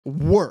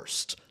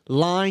worst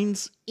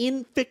lines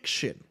in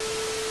fiction.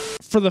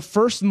 For the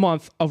first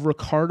month of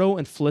Ricardo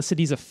and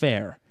Felicity's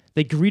affair,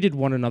 they greeted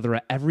one another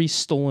at every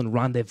stolen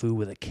rendezvous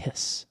with a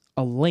kiss.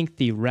 A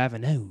lengthy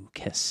Ravenel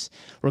kiss.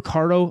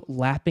 Ricardo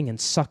lapping and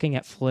sucking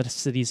at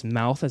Felicity's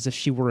mouth as if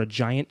she were a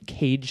giant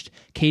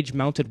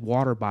cage-mounted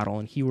water bottle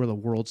and he were the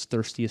world's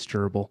thirstiest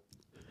gerbil.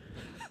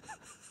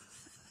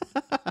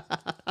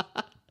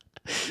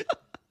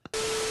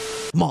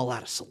 I'm all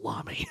out of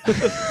salami.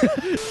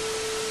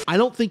 I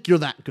don't think you're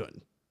that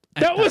good.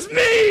 That was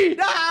me!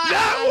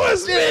 That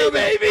was me,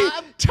 baby!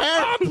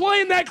 I'm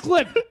playing that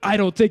clip. I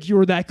don't think you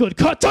were that good.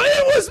 Cut to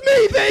it was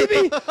me,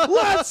 baby!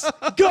 Let's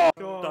go!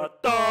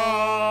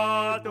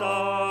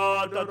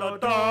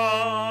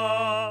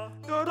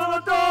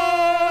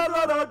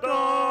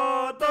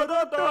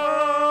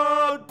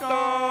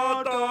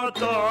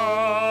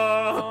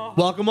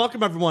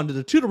 Welcome everyone to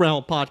the To the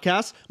Realm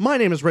podcast. My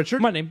name is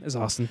Richard. My name is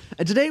Austin.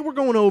 And today we're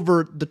going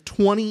over the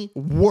 20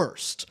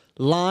 worst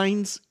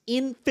lines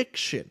in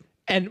fiction.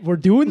 And we're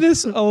doing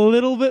this a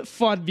little bit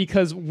fun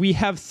because we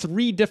have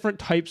three different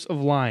types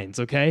of lines,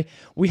 okay?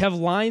 We have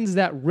lines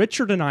that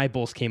Richard and I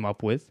both came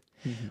up with.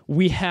 Mm-hmm.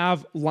 We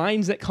have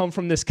lines that come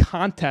from this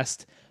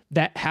contest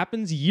that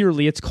happens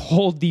yearly. It's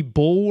called the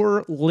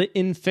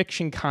Bulwer-Lytton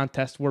Fiction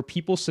Contest, where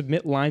people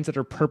submit lines that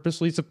are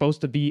purposely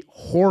supposed to be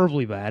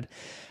horribly bad.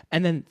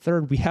 And then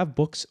third, we have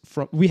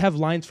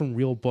lines from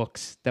real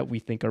books that we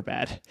think are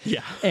bad.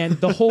 Yeah.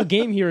 And the whole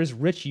game here is,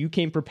 Rich, you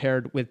came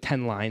prepared with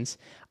 10 lines.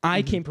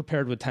 I came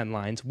prepared with 10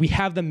 lines. We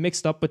have them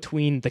mixed up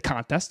between the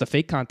contest, the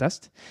fake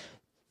contest,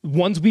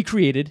 ones we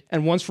created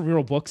and ones from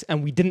real books,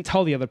 and we didn't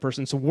tell the other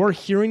person. So we're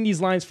hearing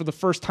these lines for the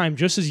first time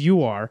just as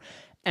you are.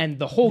 And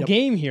the whole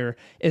game here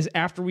is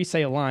after we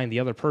say a line, the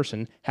other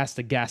person has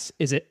to guess,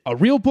 is it a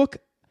real book?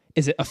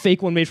 Is it a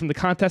fake one made from the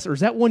contest, or is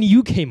that one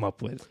you came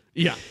up with?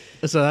 Yeah.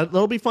 So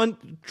that'll be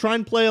fun. Try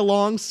and play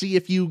along. See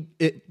if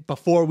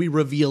before we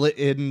reveal it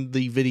in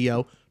the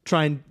video,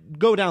 try and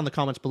go down in the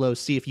comments below,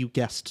 see if you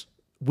guessed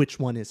which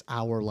one is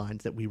our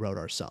lines that we wrote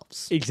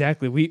ourselves.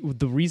 Exactly.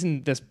 The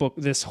reason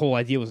this whole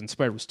idea was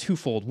inspired was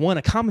twofold. One,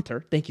 a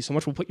commenter. Thank you so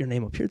much. We'll put your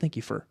name up here. Thank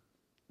you for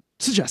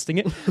suggesting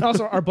it. And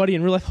also our buddy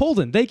in real life,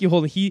 Holden. Thank you,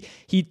 Holden.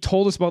 He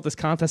told us about this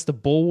contest, the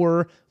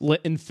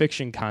Bulwer-Lytton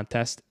Fiction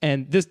Contest,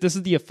 and this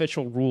is the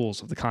official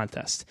rules of the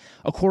contest.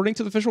 According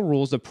to the official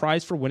rules, the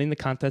prize for winning the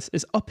contest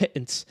is a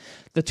pittance.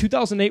 The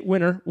 2008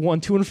 winner won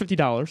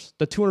 $250.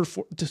 The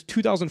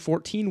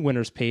 2014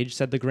 winners page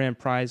said the grand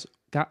prize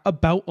got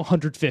about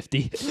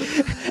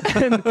 $150.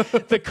 And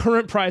the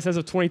current prize as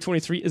of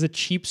 2023 is a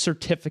cheap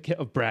certificate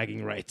of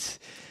bragging rights.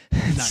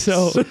 Nice.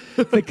 So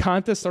the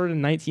contest started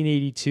in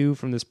 1982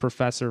 from this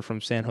professor from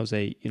San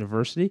Jose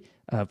University,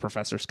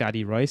 Professor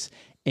Scotty Royce,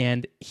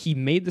 and he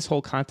made this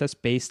whole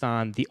contest based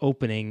on the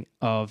opening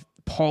of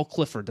Paul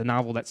Clifford, the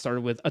novel that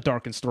started with A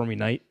Dark and Stormy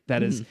Night,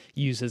 that is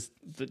uses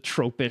the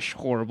tropish,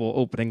 horrible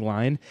opening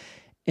line.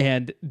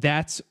 And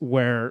that's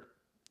where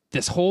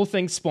this whole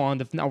thing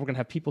spawned of now we're going to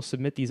have people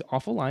submit these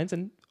awful lines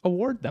and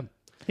award them.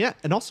 Yeah,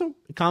 and also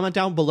comment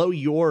down below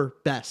your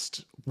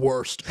best,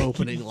 worst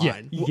opening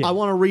line. Yeah. I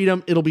want to read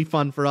them. It'll be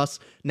fun for us.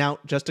 Now,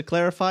 just to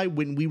clarify,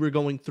 when we were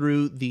going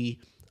through the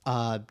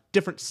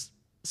different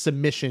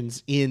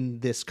submissions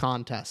in this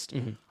contest,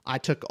 I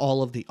took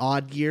all of the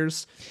odd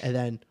years, and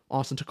then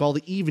Austin took all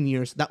the even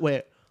years. That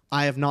way,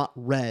 I have not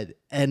read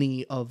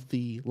any of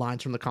the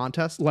lines from the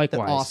contest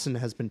Likewise. that Austin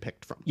has been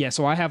picked from. Yeah,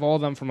 so I have all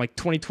of them from like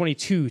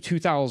 2022,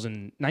 2000,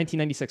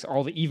 1996,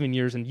 all the even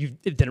years, and you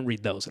didn't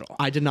read those at all.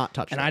 I did not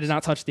touch And those. I did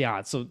not touch the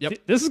odds. So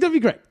this is going to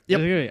be great. Yep.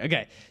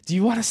 Okay. Do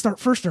you want to start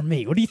first or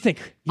me? What do you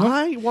think?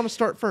 I want to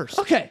start first.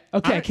 Okay.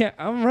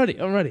 I'm ready.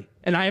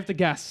 And I have to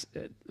guess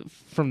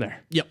from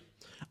there. Yep.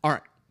 All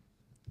right.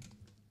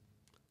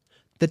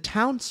 The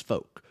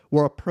townsfolk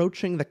were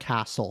approaching the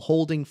castle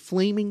holding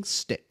flaming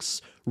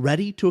sticks,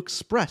 ready to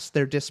express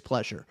their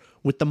displeasure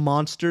with the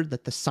monster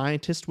that the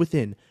scientist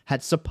within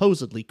had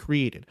supposedly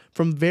created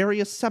from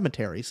various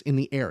cemeteries in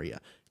the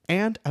area.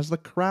 And as the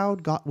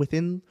crowd got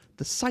within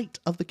the sight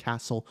of the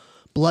castle,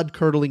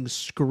 blood-curdling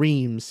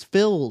screams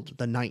filled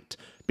the night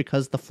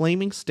because the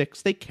flaming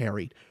sticks they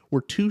carried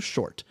were too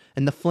short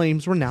and the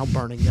flames were now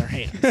burning their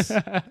hands.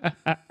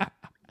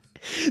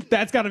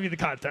 That's got to be the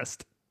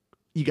contest.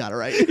 You got it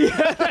right.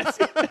 Yeah,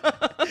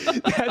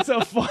 that's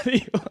a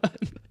funny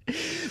one.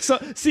 So,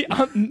 see,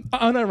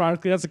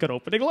 unironically, that's a good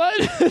opening line.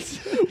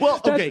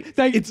 Well, okay,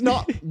 it's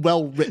not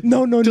well written.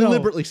 No.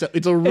 Deliberately so.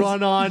 It's a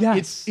run-on.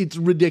 Yes. It's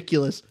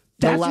ridiculous.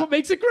 That's what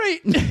makes it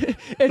great.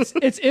 It's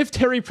if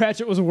Terry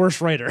Pratchett was a worse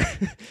writer.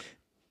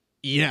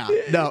 Yeah.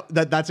 No,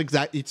 that's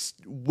exactly. It's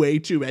way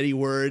too many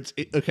words.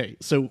 Okay,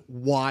 so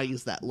why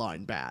is that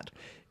line bad?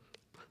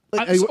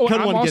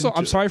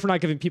 I'm sorry for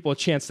not giving people a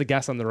chance to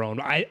guess on their own.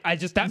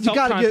 That felt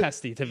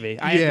contesty to me.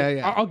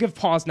 I'll give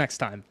pause next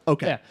time.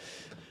 Okay. Yeah.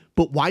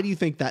 But why do you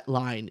think that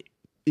line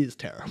is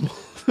terrible?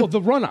 Well,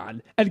 the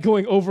run-on and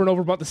going over and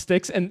over about the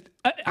sticks. And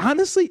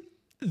honestly,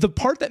 the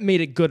part that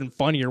made it good and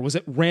funnier was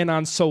it ran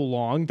on so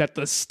long that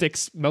the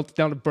sticks melted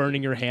down to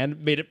burning your hand,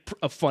 made it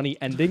a funny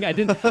ending. I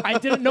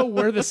didn't know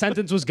where the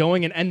sentence was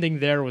going, and ending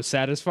there was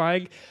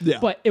satisfying. Yeah.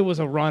 But it was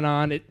a run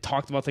on. It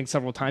talked about things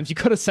several times. You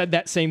could have said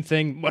that same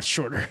thing much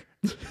shorter.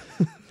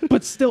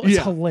 But still, it's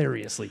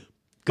hilariously good.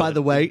 By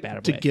the way,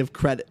 bad to way. give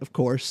credit, of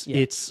course,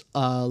 it's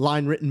a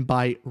line written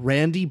by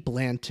Randy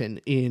Blanton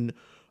in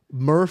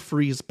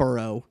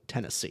Murfreesboro,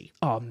 Tennessee.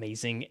 Oh,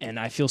 amazing. And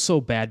I feel so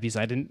bad because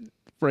I didn't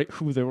write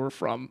who they were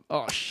from.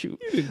 Oh, shoot.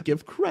 You didn't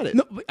give credit.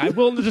 No, I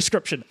will in the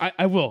description.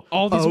 I will.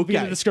 All these will be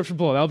in the description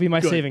below. That'll be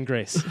my saving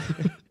grace.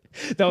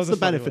 That was the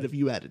benefit of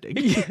you editing.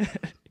 Do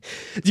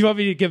you want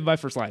me to give my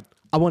first line?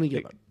 I want to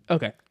give it.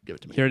 Okay. Give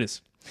it to me. Here it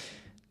is.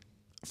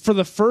 For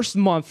the first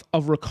month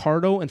of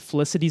Ricardo and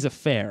Felicity's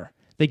affair,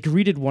 they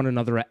greeted one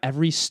another at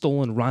every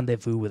stolen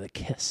rendezvous with a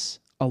kiss.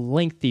 A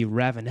lengthy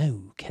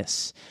Ravenel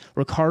kiss.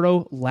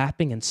 Ricardo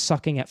lapping and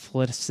sucking at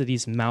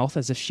Felicity's mouth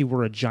as if she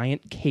were a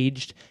giant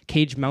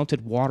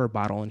cage-mounted water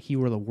bottle and he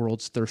were the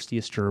world's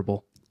thirstiest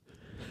gerbil.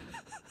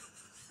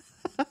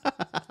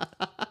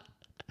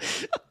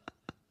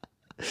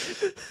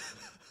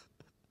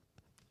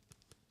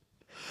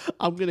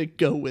 I'm going to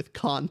go with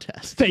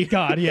contest. Thank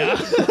God, yeah.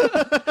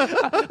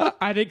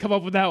 I didn't come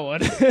up with that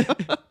one.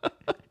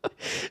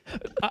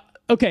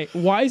 Okay,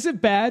 why is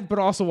it bad, but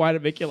also why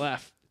did it make you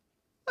laugh?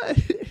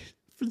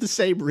 For the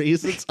same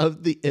reasons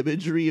of the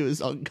imagery, it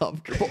was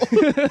uncomfortable.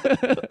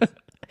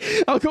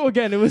 I'll go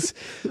again. It was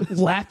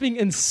lapping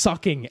and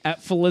sucking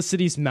at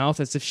Felicity's mouth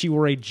as if she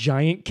were a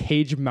giant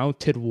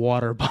cage-mounted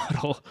water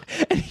bottle,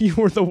 and you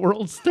were the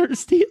world's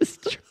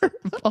thirstiest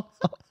gerbil.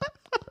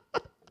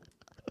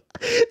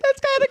 That's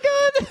kind of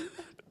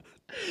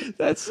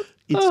good.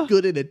 It's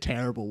good in a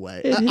terrible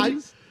way.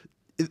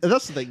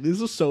 That's the thing.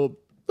 These are so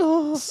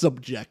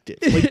subjective.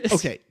 Like,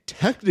 okay,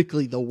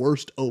 technically, the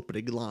worst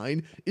opening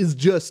line is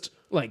just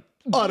like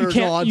utter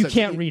nonsense. You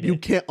can't read it. You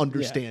can't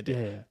understand it.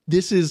 Yeah.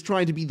 This is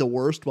trying to be the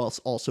worst whilst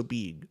also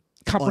being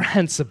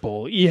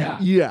comprehensible.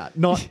 Yeah,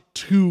 not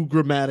too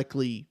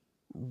grammatically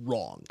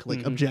wrong,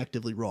 like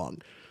objectively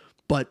wrong.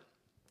 But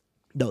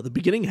no, the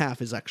beginning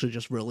half is actually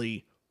just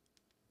really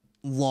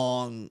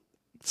long,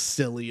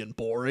 silly, and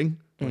boring.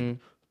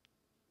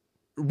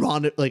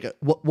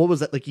 What was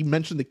that? Like, you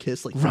mentioned the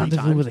kiss like 3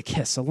 Rendezvous times. with a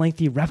kiss, a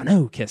lengthy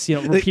Ravenel kiss.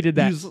 You know, repeated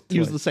that.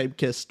 Use the same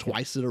kiss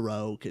twice in a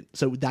row.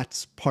 So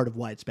that's part of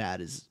why it's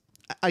bad. Is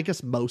I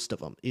guess most of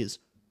them is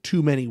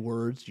too many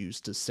words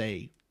used to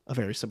say a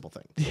very simple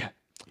thing. Yeah.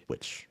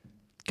 Which,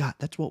 God,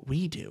 that's what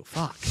we do.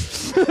 Fuck.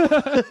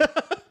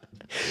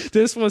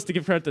 This was to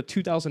give credit to the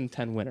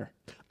 2010 winner.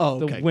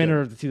 Oh, okay, the winner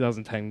of the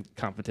 2010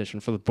 competition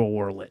for the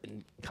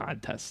Bulwer-Lytton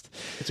contest.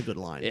 It's a good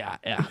line. Yeah.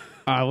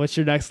 What's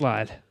your next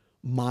line?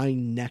 My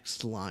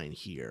next line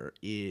here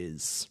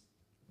is,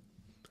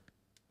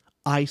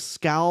 I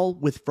scowl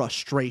with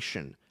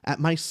frustration at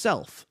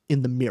myself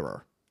in the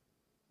mirror.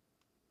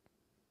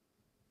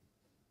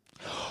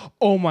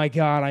 Oh my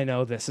God, I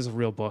know this is a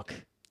real book.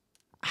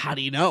 How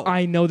do you know?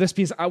 I know this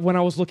because when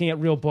I was looking at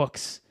real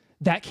books,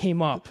 that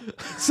came up.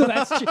 So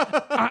that's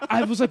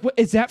I was like, what,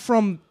 is that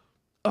from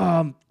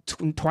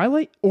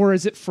Twilight or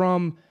is it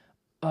from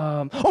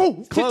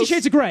 50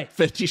 Shades of Grey?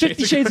 50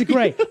 Shades of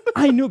Grey.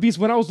 I knew because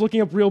when I was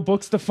looking up real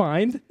books to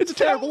find, it's a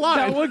terrible line.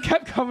 That one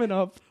kept coming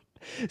up.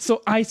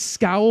 So I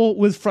scowl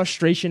with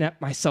frustration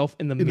at myself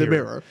in the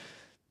mirror.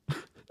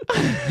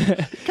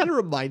 Kind of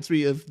reminds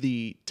me of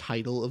the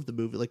title of the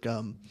movie, like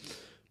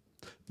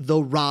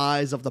The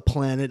Rise of the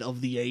Planet of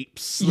the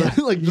Apes. Yeah.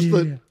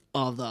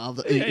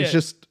 It's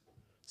just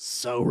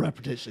so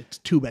repetitious. It's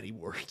too many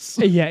words.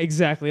 Yeah,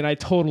 exactly. And I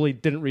totally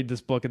didn't read this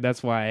book, and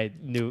that's why I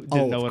didn't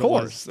know what it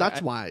was.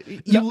 That's why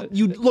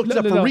you looked it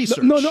up for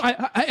research. No,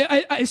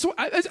 I swear.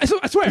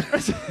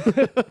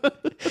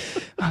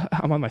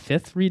 I'm on my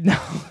 5th read now.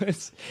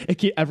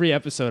 Every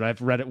episode I've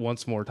read it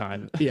once more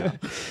time. Yeah,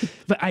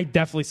 but I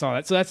definitely saw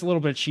that. So that's a little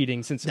bit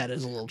cheating. Since that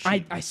is a little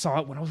cheating. I saw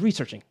it when I was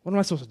researching. What am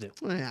I supposed to do?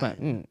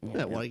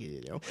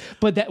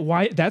 But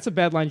that's a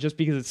bad line just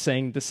because it's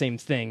saying the same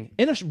thing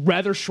in a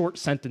rather short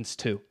sentence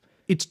too.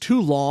 It's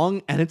too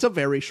long, and it's a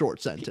very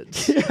short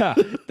sentence. Yeah,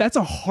 that's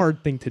a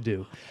hard thing to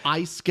do.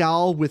 I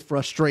scowl with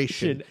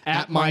frustration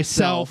at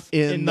myself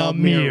in the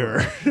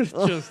mirror.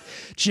 Just,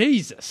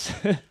 Jesus.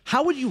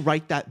 How would you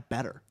write that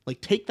better? Like,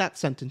 take that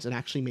sentence and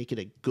actually make it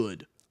a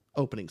good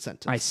opening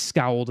sentence. I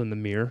scowled in the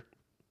mirror.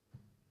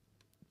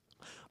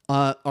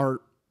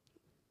 Or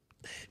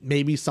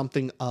maybe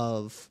something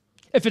of...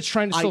 If it's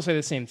trying to still say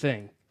the same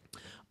thing.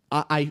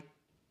 I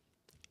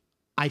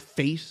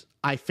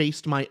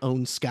faced my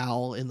own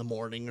scowl in the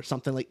morning or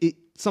something like it,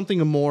 something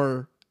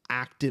more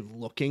active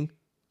looking.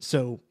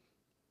 So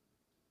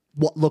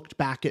what looked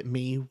back at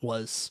me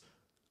was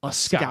a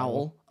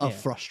scowl of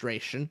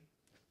frustration.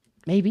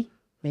 Maybe.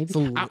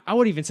 I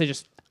would even say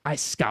just, I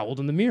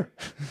scowled in the mirror.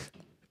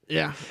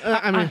 Yeah.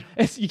 I mean,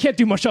 you can't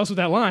do much else with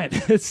that line.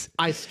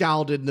 I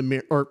scowled in the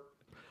mirror, or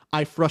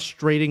I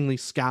frustratingly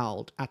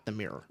scowled at the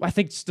mirror. I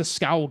think the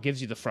scowl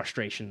gives you the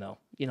frustration, though,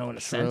 in a True.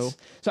 sense.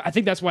 So I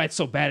think that's why it's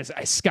so bad, is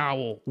I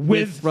scowl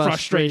with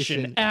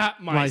frustration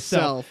at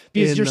myself.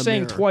 Because you're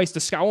saying mirror. twice, the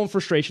scowl and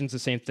frustration is the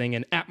same thing,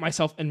 and at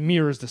myself and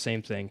mirror is the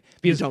same thing.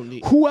 Because don't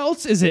need- who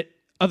else is it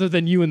other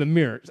than you in the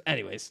mirror?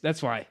 Anyways,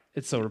 that's why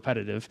it's so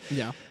repetitive.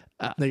 Yeah.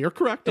 No, you're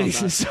correct on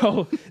that.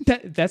 So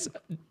that's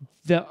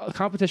the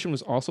competition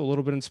was also a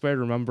little bit inspired.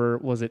 Remember,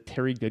 was it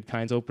Terry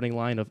Goodkind's opening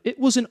line of "It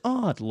was an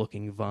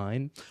odd-looking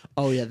vine"?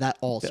 Oh yeah, that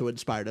also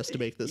inspired us to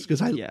make this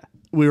because Yeah.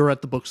 we were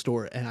at the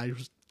bookstore and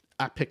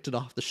I picked it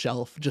off the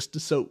shelf just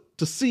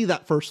to see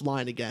that first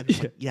line again.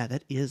 Like, yeah,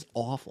 that is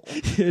awful.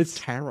 It's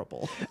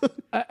terrible.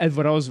 And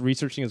when I was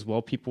researching as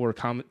well, people were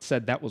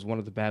said that was one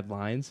of the bad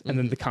lines, and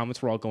then the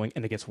comments were all going,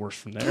 and it gets worse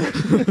from there.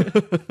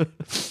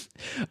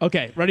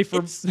 Okay, ready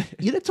for?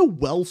 It's a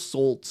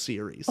well-sold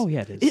series. Oh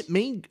yeah, it is. It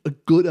made a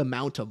good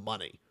amount of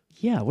money.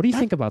 Yeah, what do you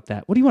think about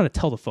that? What do you want to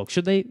tell the folks?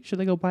 Should they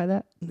go buy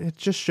that? It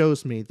just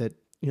shows me that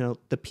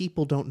the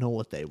people don't know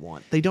what they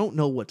want. They don't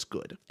know what's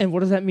good. And what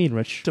does that mean,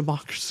 Rich?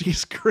 Democracy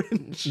is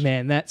cringe.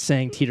 Man, that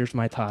saying teeters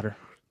my totter.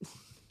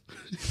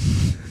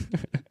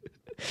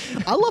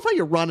 I love how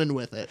you're running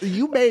with it.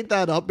 You made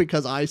that up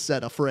because I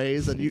said a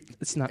phrase and you...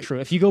 It's not true.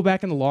 If you go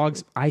back in the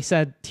logs, I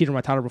said teeter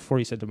my totter before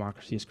you said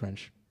democracy is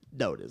cringe.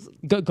 No, it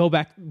isn't. Go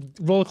back,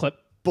 roll a clip.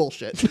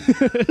 Bullshit.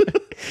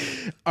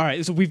 All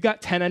right, so we've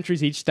got 10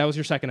 entries each. That was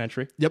your second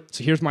entry. Yep.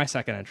 So here's my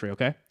second entry,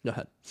 okay? Go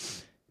ahead.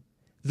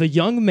 The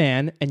young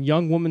man and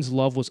young woman's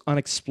love was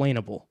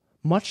unexplainable,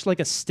 much like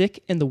a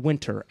stick in the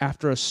winter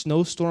after a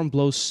snowstorm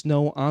blows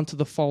snow onto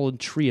the fallen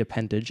tree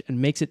appendage and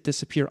makes it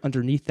disappear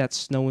underneath that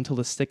snow until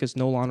the stick is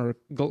no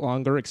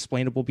longer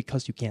explainable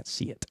because you can't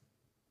see it.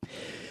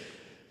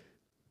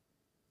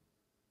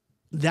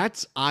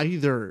 That's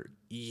either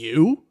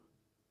you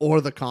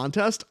or the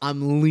contest.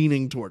 I'm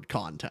leaning toward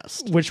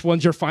contest. Which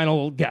one's your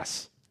final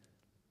guess?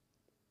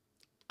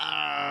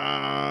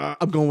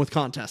 I'm going with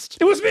contest.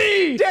 It was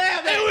me!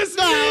 Damn it! It was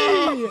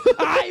me!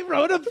 I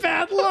wrote a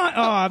bad line.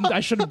 Oh,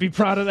 I shouldn't be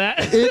proud of that.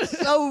 It's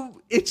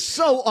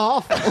so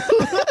awful.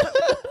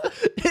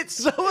 It's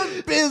so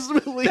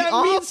abysmally That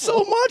awful. means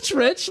so much,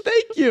 Rich.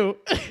 Thank you.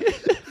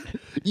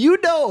 You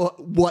know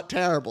what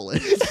terrible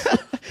is.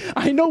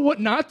 I know what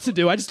not to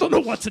do. I just don't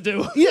know what to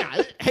do.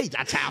 Yeah. Hey,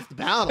 that's half the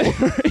battle.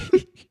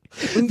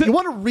 You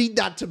want to read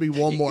that to me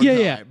one more time?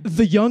 Yeah.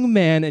 The young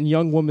man and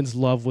young woman's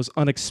love was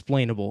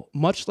unexplainable,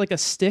 much like a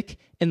stick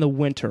in the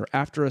winter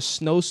after a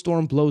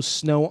snowstorm blows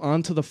snow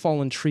onto the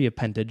fallen tree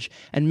appendage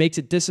and makes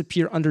it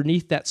disappear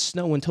underneath that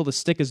snow until the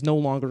stick is no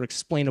longer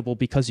explainable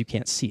because you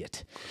can't see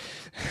it.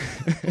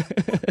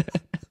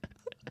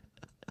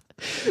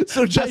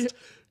 So just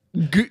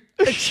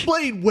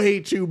explain way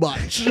too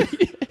much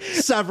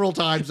several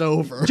times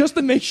over. Just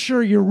to make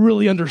sure you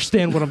really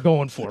understand what I'm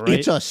going for, right?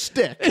 It's a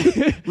stick.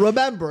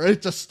 Remember,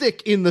 it's a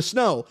stick in the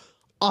snow.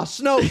 A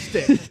snow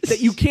stick that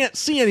you can't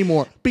see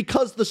anymore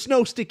because the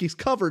snow stick is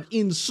covered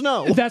in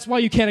snow. That's why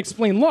you can't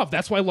explain love.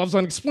 That's why love's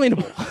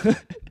unexplainable.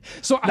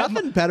 So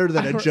Nothing better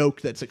than a joke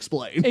that's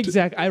explained.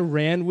 Exactly. I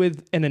ran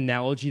with an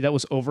analogy that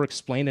was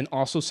over-explained, and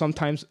also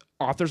sometimes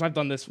authors, I've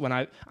done this when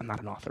I'm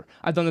not an author.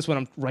 I've done this when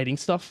I'm writing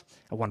stuff.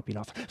 I want to be an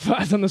author. But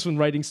I've done this when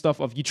writing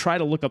stuff of you try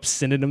to look up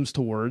synonyms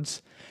to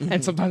words,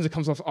 and sometimes it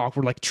comes off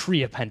awkward, like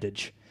tree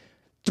appendage.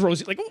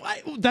 Throws you like,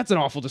 that's an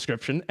awful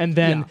description. And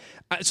then,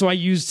 so I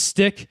used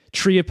stick,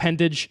 tree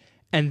appendage,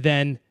 and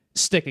then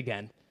stick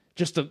again,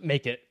 just to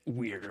make it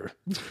weirder.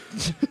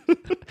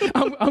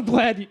 I'm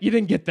glad you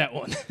didn't get that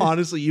one.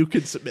 Honestly, you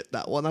can submit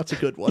that one. That's a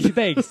good one.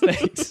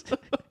 Thanks.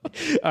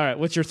 All right,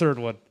 what's your third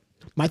one?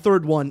 My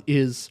third one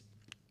is,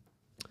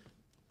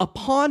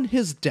 upon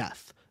his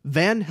death,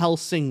 Van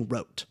Helsing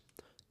wrote,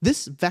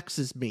 "This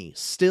vexes me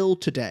still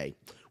today.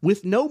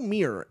 With no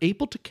mirror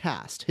able to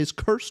cast his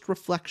cursed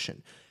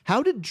reflection,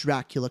 how did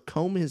Dracula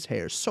comb his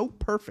hair so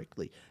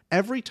perfectly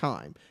every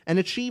time and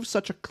achieve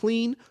such a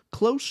clean,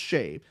 close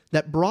shave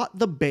that brought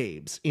the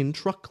babes in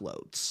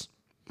truckloads?"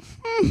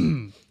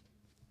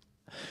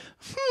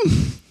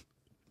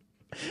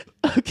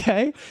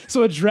 Okay,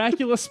 so a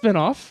Dracula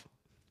spinoff.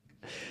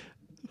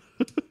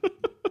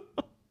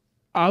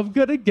 I'm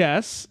gonna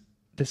guess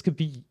this could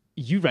be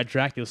you read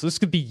Dracula, so this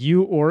could be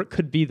you, or it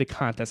could be the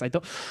contest. I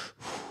don't.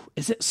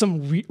 Is it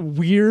some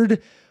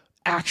weird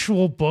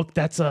actual book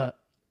that's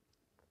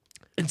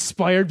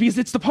inspired, because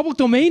it's the public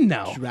domain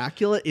now?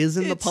 Dracula is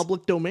in the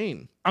public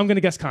domain. I'm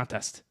gonna guess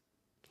contest.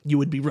 You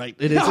would be right.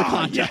 It is a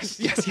contest.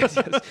 Yes.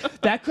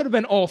 That could have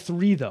been all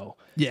three, though.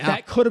 Yeah.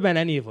 That could have been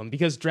any of them,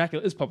 because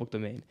Dracula is public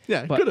domain.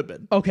 Yeah, it could have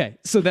been. Okay,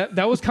 so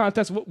that was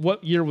contest.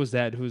 What year was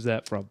that? Who's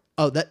that from?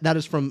 Oh, that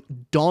is from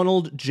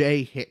Donald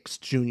J. Hicks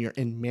Jr.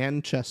 in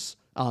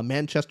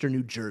Manchester,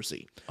 New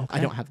Jersey. Okay.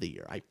 I don't have the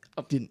year. I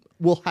didn't.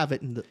 We'll have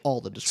it in all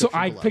the description. So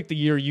I below. picked the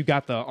year. You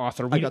got the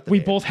author. We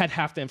both had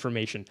half the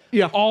information.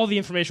 Yeah. All the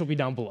information will be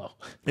down below.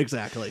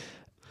 Exactly.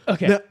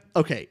 Okay. Now,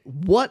 okay.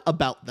 What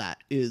about that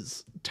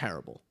is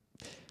terrible?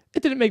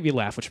 It didn't make me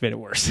laugh, which made it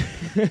worse.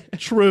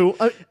 True.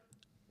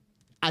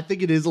 I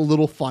think it is a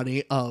little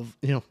funny.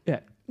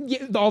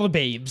 Yeah, all the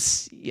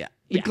babes. Yeah.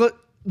 Because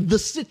the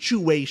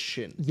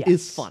situation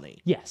is funny.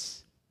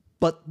 Yes.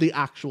 But the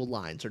actual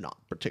lines are not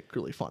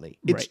particularly funny.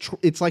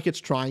 It's like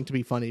it's trying to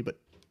be funny, but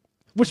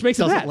which makes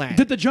it doesn't bad. land.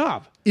 Did the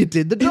job. It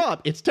did the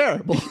job. It's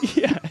terrible.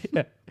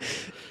 Yeah.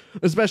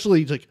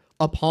 Especially like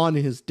upon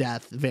his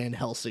death, Van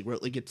Helsing, where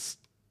like it's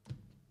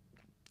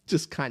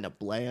just kind of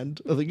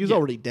bland. I think he's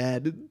already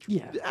dead.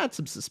 Yeah. Add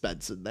some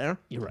suspense in there.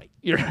 You're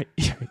right.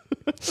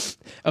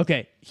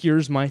 Okay,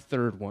 here's my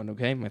third one,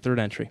 okay? My third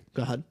entry.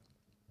 Go ahead.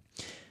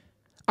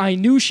 I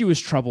knew she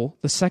was trouble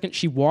the second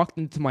she walked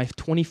into my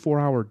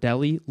 24-hour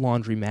deli,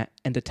 laundromat,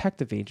 and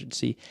detective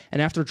agency,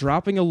 and after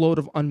dropping a load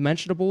of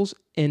unmentionables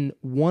in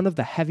one of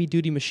the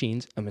heavy-duty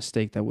machines, a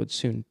mistake that would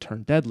soon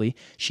turn deadly,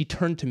 she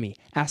turned to me,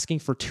 asking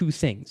for two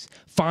things: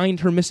 find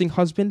her missing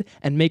husband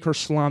and make her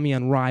salami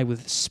on rye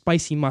with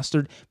spicy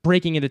mustard,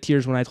 breaking into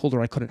tears when I told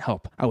her I couldn't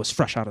help. I was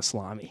fresh out of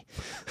salami.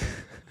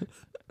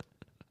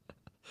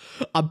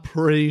 I'm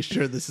pretty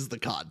sure this is the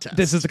contest.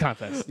 This is the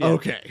contest. Yeah.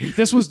 Okay.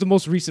 This was the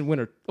most recent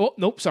winner. Oh,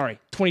 nope, sorry.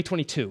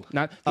 2022.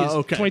 Not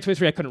okay.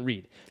 2023 I couldn't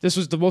read. This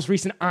was the most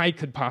recent I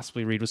could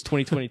possibly read was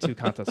 2022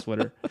 contest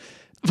winner.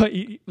 But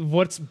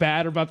what's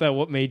bad about that?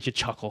 What made you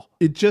chuckle?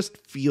 It just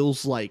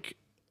feels like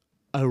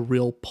a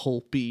real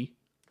pulpy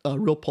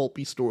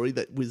story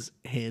that was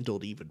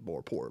handled even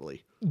more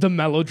poorly. The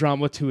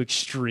melodrama to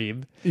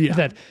extreme. Yeah.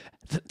 That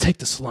take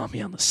the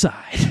salami on the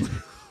side.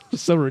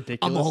 So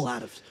ridiculous. I'm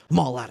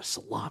all out of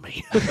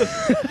salami.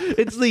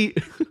 it's the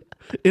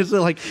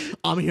like,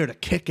 I'm here to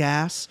kick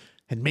ass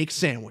and make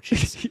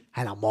sandwiches,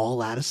 and I'm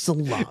all out of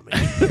salami.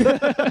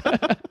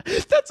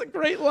 That's a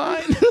great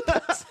line.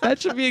 That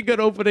should be a good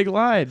opening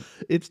line.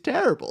 It's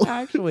terrible.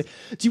 Actually,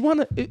 do you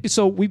want to?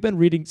 So we've been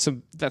reading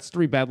some. That's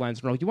 3 bad lines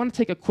in a row. You want to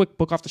take a quick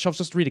book off the shelf?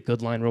 Just read a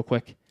good line real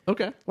quick.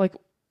 Okay. Like,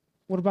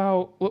 what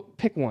about?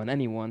 Pick one.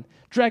 Anyone.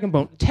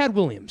 Dragonbone. Tad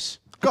Williams.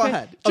 Go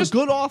ahead. A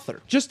good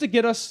author. Just to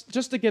get us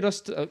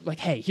to, like,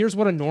 hey, here's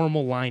what a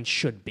normal line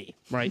should be,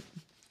 right?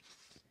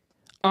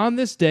 On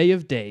this day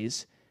of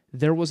days,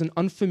 there was an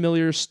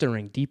unfamiliar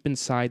stirring deep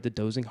inside the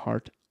dozing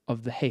heart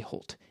of the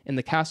Hayholt, in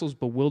the castle's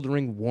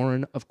bewildering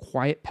warren of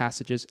quiet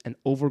passages and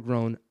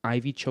overgrown,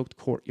 ivy-choked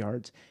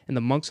courtyards, and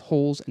the monks'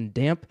 holes and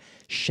damp,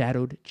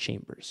 shadowed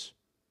chambers.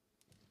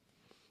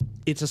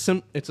 It's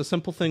a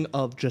simple thing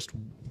of just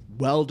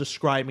well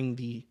describing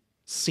the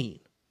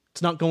scene.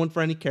 It's not going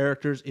for any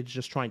characters. It's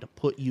just trying to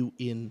put you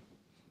in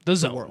the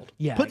zone. World.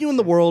 Yeah, put you in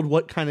the world,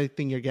 what kind of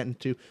thing you're getting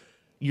to.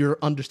 You're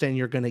understanding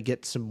you're going to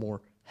get some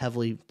more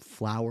heavily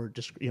flowered,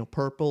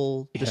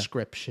 purple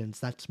descriptions.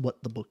 That's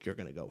what the book you're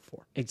going to go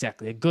for.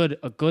 Exactly. A good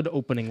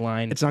opening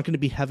line. It's not going to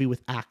be heavy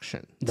with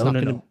action.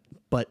 No.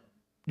 But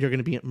you're going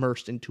to be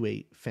immersed into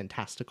a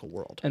fantastical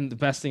world. And the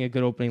best thing a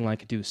good opening line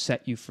could do is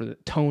set you for the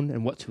tone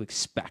and what to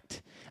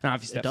expect. And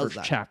obviously that first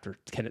chapter,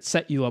 can it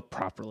set you up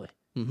properly?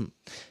 Mm-hmm.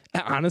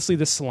 Honestly,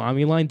 the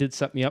salami line did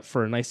set me up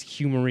for a nice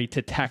humory,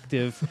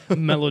 detective,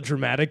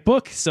 melodramatic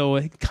book, so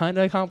it kind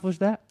of accomplished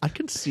that. I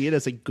can see it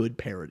as a good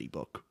parody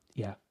book.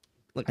 Yeah,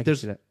 like I can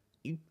see that.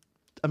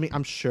 I mean,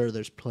 I'm sure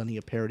there's plenty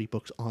of parody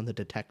books on the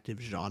detective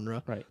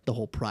genre. Right. The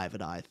whole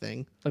Private Eye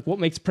thing. Like, what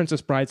makes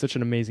Princess Bride such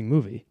an amazing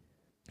movie?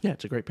 Yeah,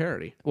 it's a great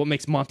parody. What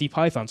makes Monty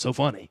Python so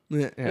funny?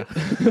 Yeah.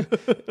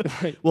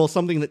 Right. Well,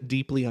 something that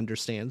deeply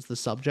understands the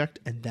subject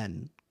and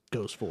then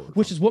goes forward.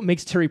 Which is what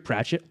makes Terry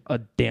Pratchett a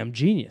damn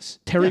genius.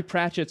 Terry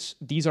Pratchett's,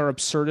 these are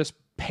absurdist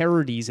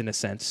parodies, in a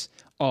sense,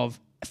 of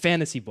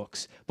fantasy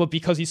books. But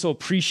because he's so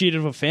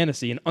appreciative of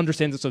fantasy and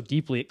understands it so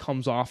deeply, it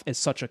comes off as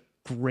such a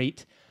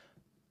great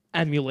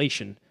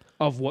emulation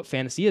of what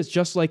fantasy is.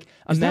 Just like,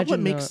 is that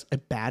what makes a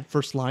bad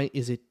first line?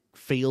 Is it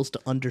fails to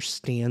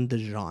understand the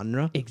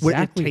genre? Exactly.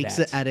 Where it takes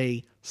it at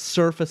a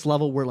surface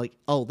level where, like,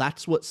 oh,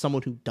 that's what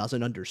someone who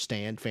doesn't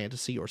understand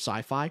fantasy or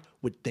sci-fi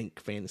would think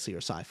fantasy or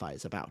sci-fi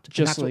is about.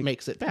 And that's what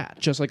makes it bad.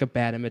 Just like a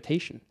bad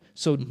imitation.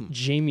 So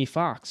Jamie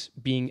Foxx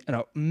being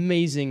an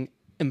amazing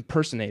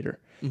impersonator,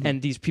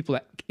 and these people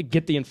that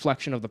get the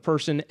inflection of the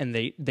person, and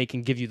they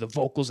can give you the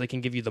vocals, they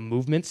can give you the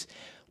movements.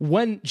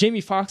 When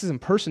Jamie Foxx is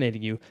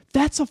impersonating you,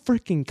 that's a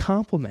freaking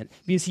compliment,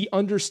 because he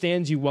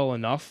understands you well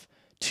enough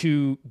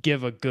to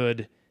give a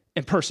good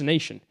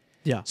impersonation.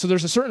 Yeah. So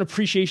there's a certain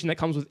appreciation that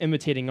comes with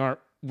imitating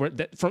art, where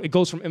it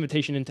goes from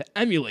imitation into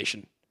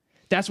emulation.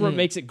 That's where it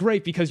makes it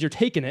great, because you're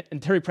taking it,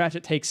 and Terry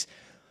Pratchett takes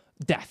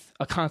death,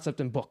 a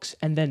concept in books,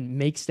 and then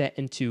makes that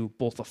into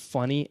both a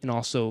funny and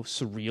also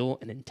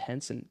surreal and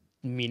intense and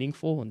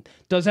meaningful, and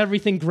does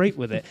everything great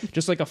with it.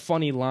 Just like a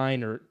funny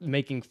line or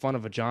making fun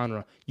of a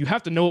genre, you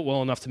have to know it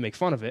well enough to make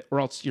fun of it, or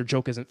else your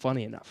joke isn't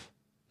funny enough.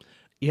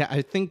 Yeah,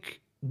 I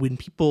think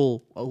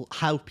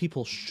how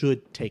people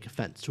should take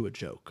offense to a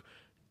joke.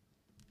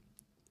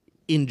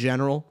 In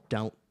general,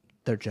 don't.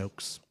 They're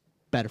jokes.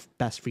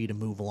 Best for you to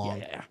move along.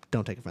 Yeah.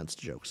 Don't take offense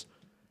to jokes.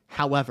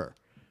 However,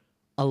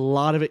 a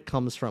lot of it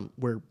comes from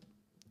where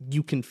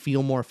you can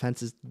feel more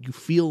offenses. You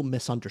feel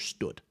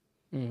misunderstood.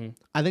 Mm-hmm.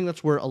 I think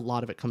that's where a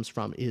lot of it comes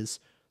from, is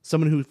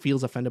someone who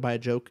feels offended by a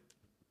joke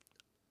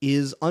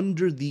is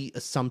under the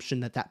assumption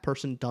that that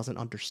person doesn't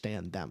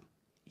understand them.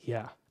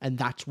 Yeah. And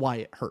that's why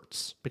it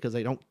hurts, because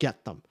they don't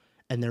get them.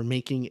 And they're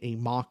making a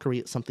mockery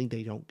at something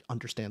they don't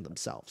understand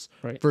themselves.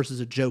 Right.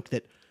 Versus a joke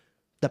that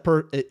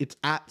it's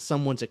at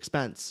someone's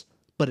expense,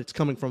 but it's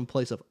coming from a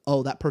place of,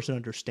 oh, that person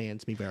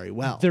understands me very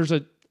well. There's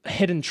a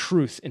hidden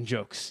truth in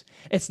jokes.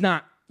 It's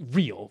not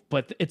real,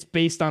 but it's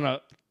based on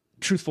a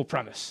truthful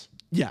premise.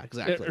 Yeah,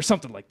 exactly. Or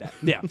something like that.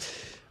 Yeah.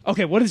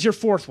 Okay, what is your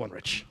fourth one,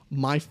 Rich?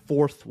 My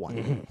fourth one.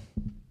 Mm-hmm.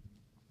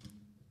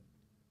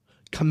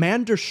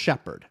 Commander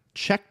Shepard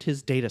checked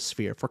his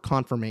datasphere for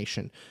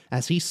confirmation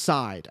as he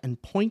sighed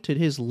and pointed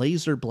his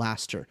laser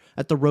blaster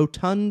at the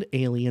rotund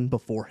alien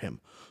before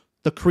him.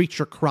 The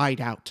creature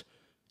cried out.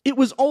 "It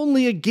was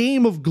only a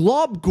game of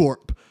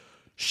Globgorp,"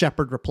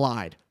 Shepard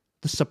replied.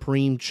 "The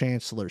Supreme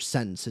Chancellor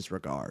sends his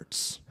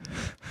regards."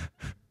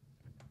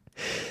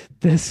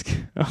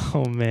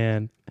 Oh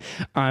man,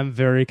 I'm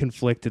very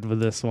conflicted with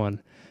this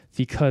one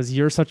because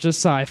you're such a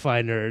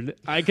sci-fi nerd.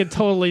 I can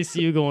totally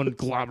see you going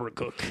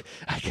Globbercook.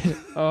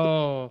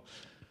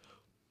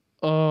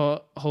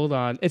 Hold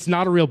on. It's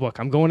not a real book.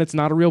 I'm going, it's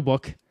not a real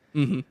book.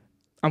 Mm-hmm.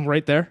 I'm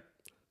right there.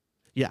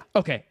 Yeah.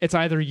 Okay. It's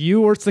either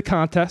you or it's the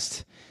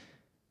contest.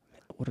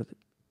 What are the...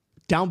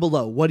 Down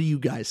below, what do you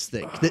guys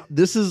think?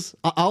 This is,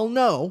 I'll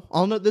know.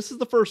 This is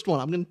the first one.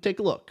 I'm going to take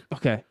a look.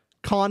 Okay.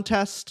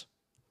 Contest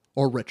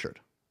or Richard?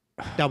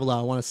 Down below,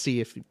 I want to see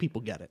if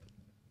people get it.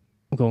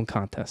 I'm going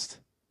contest.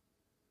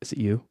 Is it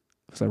you?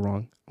 Was I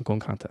wrong? I'm going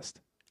contest.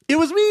 It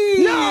was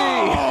me!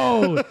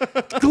 No!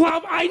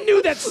 Glob, I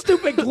knew that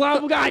stupid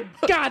Glob guy.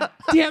 God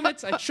damn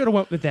it. I should have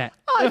went with that.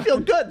 I feel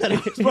good that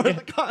it was part of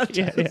the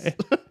contest. Yeah.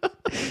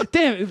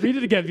 Damn it. Read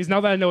it again because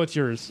now that I know it's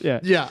yours. Yeah.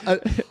 Yeah.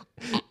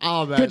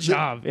 Oh, man. Good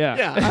job. Yeah.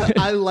 Yeah.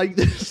 I like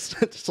this.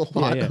 It's a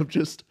lot of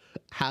just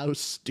how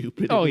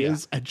stupid it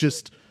is and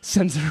just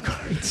sends their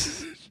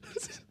cards.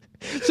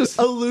 Just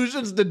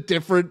allusions to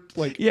different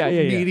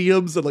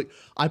mediums and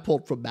I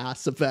pulled from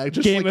Mass Effect.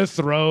 Just Game of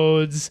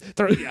Thrones.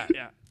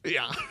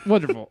 Yeah.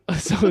 Wonderful.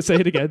 So say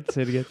it again.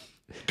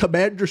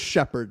 Commander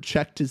Shepard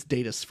checked his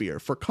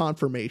datasphere for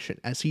confirmation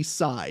as he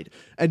sighed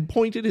and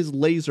pointed his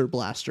laser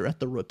blaster at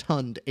the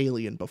rotund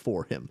alien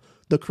before him.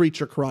 The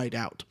creature cried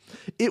out.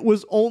 "It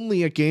was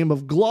only a game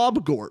of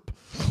Globgorp,"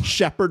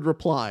 Shepard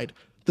replied.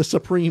 "The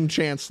Supreme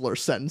Chancellor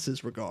sends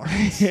his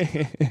regards."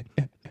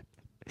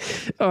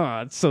 Oh,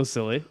 it's so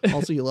silly.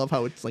 Also, you love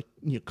how it's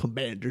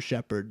Commander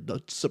Shepard,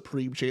 the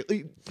Supreme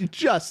Chancellor.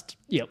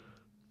 Yep.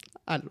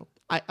 I don't know.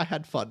 I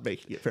had fun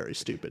making it very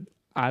stupid.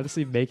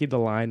 Honestly, making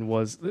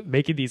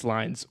these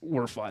lines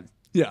were fun.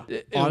 Yeah.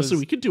 Honestly,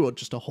 we could do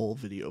just a whole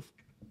video of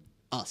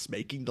us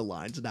making the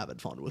lines and having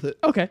fun with it.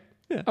 Okay.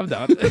 Yeah. I'm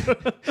down.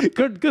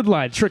 Good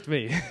line. Tricked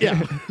me.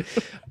 Yeah.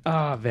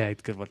 Oh, man.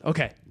 Good one.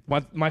 Okay.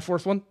 My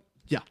fourth one?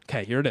 Yeah.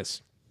 Okay, here it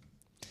is.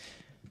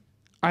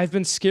 "I've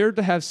been scared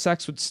to have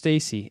sex with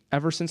Stacy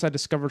ever since I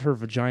discovered her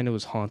vagina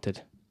was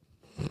haunted."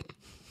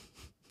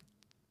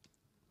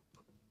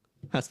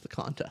 That's the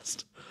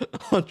contest.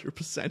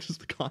 100% is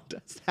the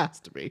contest. Has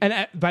to be.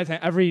 And by the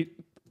time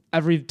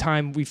every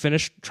time we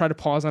finish, try to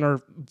pause on our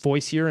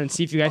voice here and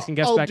see if you guys can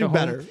guess back at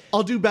home.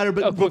 I'll do better,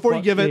 but before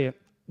you give it,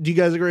 do you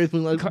guys agree with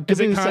me? Is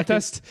it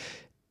contest?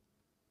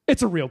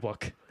 It's a real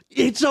book.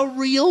 It's a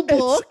real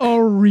book? It's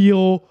a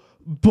real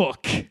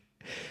book.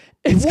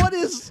 What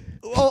is...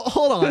 Oh,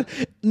 hold on.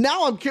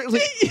 Now I'm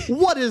curious.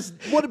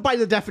 What by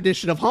the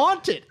definition of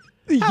haunted?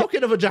 How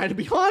can a vagina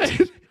be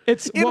haunted?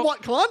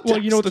 What context?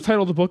 Well, you know what the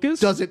title of the book is?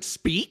 Does it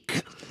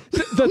speak?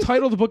 The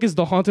title of the book is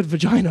The Haunted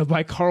Vagina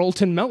by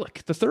Carlton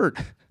Mellick III.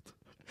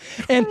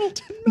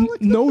 And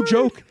no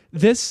joke,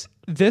 this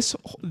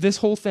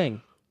whole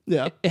thing,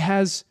 it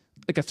has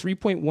a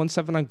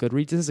 3.17 on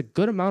Goodreads. It has a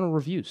good amount of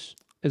reviews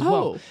as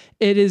well.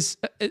 It is.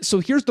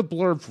 So here's the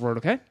blurb for it,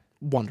 okay?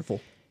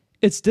 Wonderful.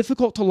 "It's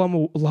difficult to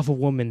love a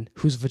woman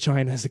whose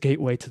vagina is a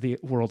gateway to the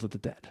world of the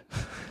dead."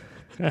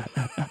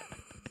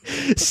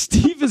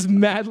 Steve is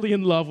madly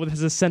in love with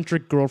his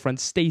eccentric girlfriend,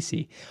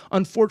 Stacy.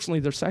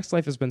 Unfortunately, their sex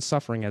life has been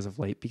suffering as of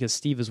late because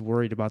Steve is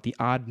worried about the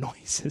odd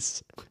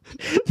noises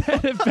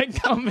that have been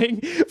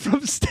coming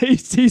from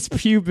Stacy's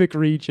pubic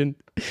region.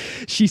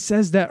 She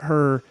says that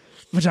her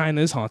vagina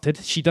is haunted.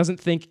 She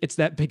doesn't think it's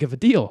that big of a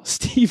deal.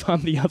 Steve,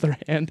 on the other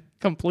hand,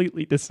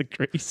 completely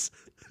disagrees.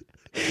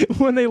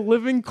 When a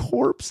living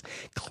corpse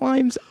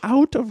climbs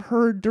out of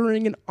her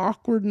during an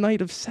awkward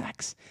night of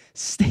sex,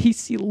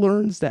 Stacy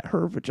learns that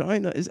her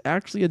vagina is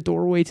actually a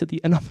doorway to the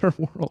another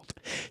world.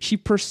 She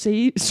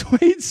persuades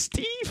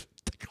Steve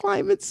to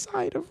climb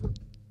inside of her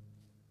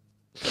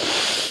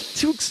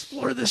to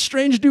explore this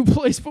strange new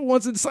place, but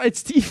once inside,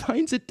 Steve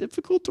finds it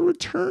difficult to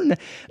return,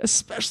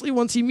 especially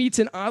once he meets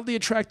an oddly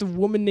attractive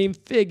woman named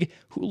Fig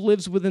who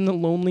lives within the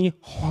lonely,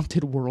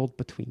 haunted world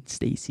between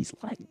Stacy's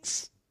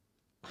legs.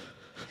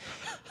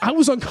 I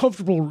was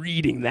uncomfortable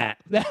reading that.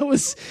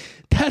 That's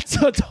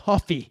a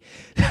toughie.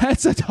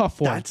 That's a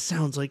tough one. That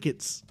sounds like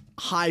it's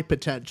high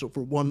potential for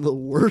one of the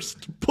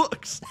worst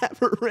books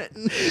ever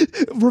written.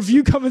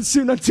 Review coming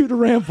soon on To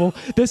Ramble.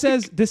 This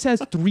has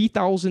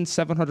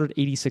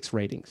 3,786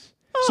 ratings.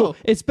 So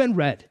it's been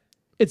read.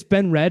 It's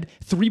been read,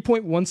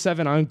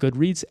 3.17 on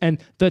Goodreads,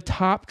 and the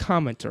top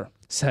commenter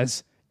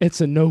says, "It's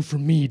a no for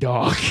me,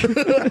 dog."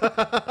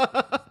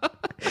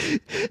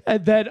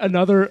 And then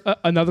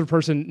another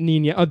person,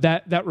 Nina,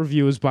 that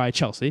review is by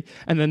Chelsea,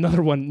 and then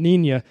another one,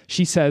 Nina,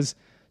 she says,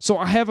 "So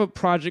I have a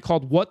project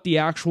called What the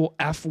Actual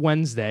F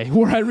Wednesday,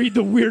 where I read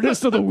the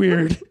weirdest of the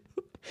weird,"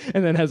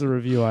 and then has a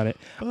review on it.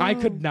 I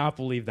could not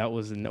believe that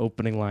was an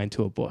opening line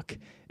to a book.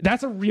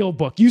 That's a real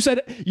book. You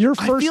said your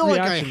first reaction. I feel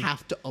like I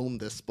have to own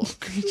this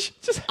book.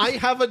 I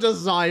have a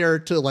desire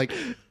to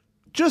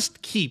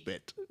just keep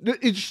it.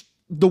 It's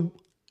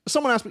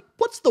someone asked me,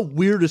 "What's the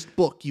weirdest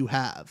book you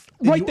have?"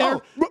 And right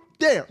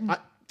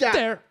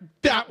there.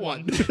 That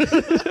one.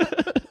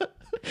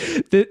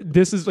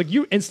 This is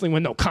you instantly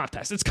went, no,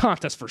 contest. It's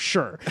contest for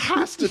sure. It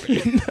has to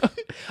be.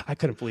 I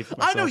couldn't believe it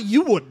myself. I know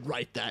you wouldn't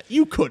write that.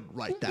 You couldn't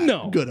write that.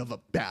 No. Good of a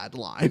bad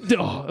line.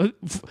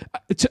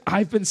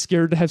 I've been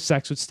scared to have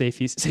sex with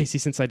Stacey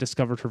since I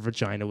discovered her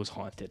vagina was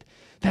haunted.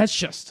 That's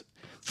just,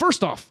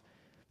 first off,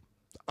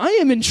 I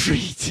am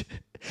intrigued.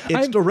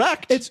 It's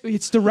direct.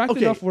 It's direct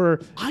enough where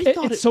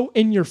it's so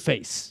in your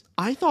face.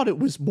 I thought it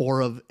was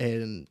more of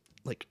an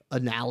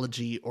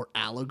analogy or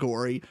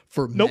allegory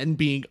for men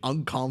being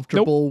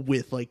uncomfortable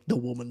with the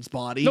woman's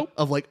body.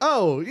 Of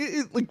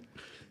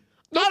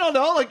I don't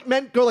know,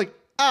 men go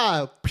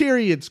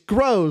periods,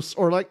 gross,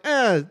 or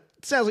it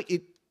sounds like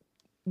it.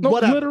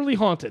 Whatever. Literally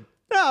haunted.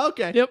 Oh,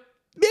 okay. Yep.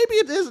 Maybe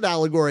it is an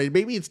allegory.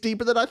 Maybe it's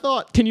deeper than I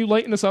thought. Can you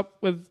lighten us up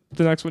with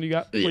the next one you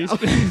got, please? Yeah.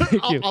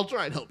 Thank you. I'll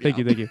try and help you.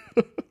 Thank you.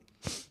 All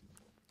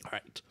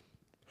right.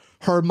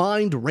 Her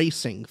mind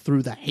racing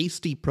through the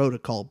hasty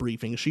protocol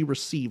briefing she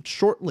received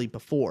shortly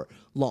before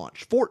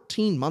launch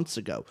 14 months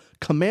ago,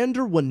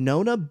 Commander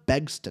Winona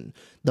Begston,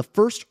 the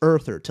first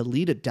Earther to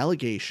lead a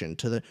delegation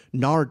to the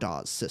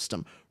Nardoz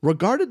system,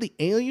 regarded the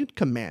alien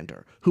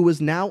commander, who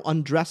was now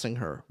undressing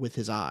her with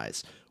his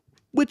eyes,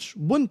 which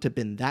wouldn't have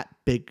been that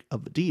big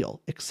of a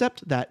deal,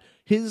 except that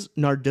his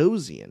being a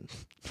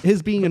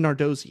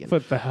Nardosian,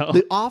 what the hell?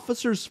 The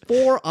officer's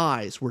 4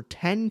 eyes were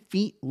 10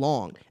 feet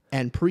long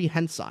and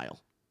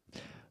prehensile.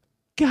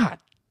 God.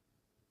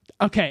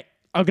 Okay,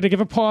 I'm going to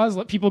give a pause,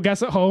 let people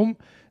guess at home.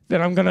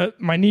 Then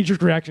my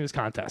knee-jerk reaction is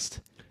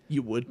contest.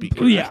 You would be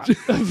correct.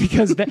 Yeah,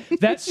 because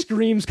that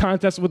screams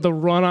contest with the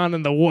run-on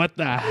and the what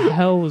the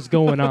hell is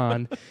going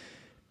on.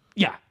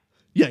 Yeah.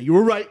 Yeah, you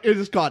were right. It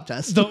is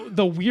contest.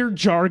 The weird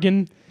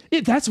jargon,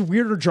 that's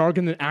weirder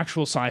jargon than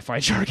actual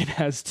sci-fi jargon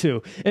has,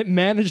 too. It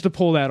managed to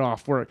pull that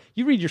off where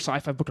you read your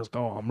sci-fi book and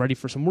go, I'm ready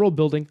for some world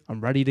building. I'm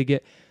ready to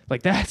get...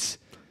 that's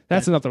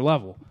another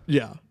level.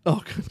 Yeah.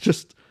 Oh,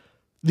 just...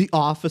 The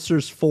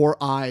officer's 4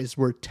 eyes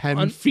were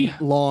 10 feet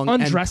long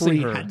and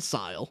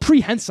prehensile.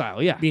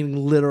 Prehensile, yeah. Meaning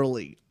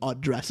literally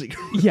undressing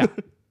her. Yeah.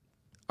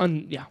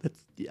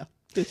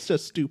 It's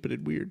just stupid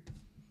and weird.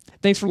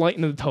 Thanks for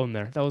lightening the tone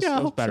there. That was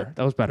better. So.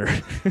 That was better.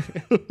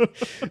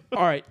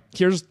 All right.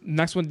 Here's the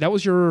next one. That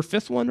was your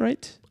 5th one,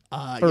 right?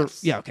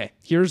 Yes. Yeah, okay.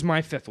 Here's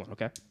my 5th one,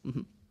 okay?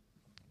 Mm-hmm.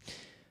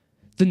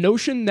 The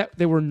notion that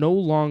they were no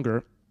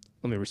longer...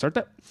 Let me restart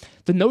that.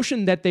 The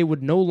notion that they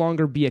would no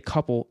longer be a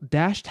couple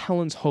dashed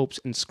Helen's hopes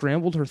and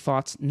scrambled her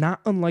thoughts,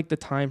 not unlike the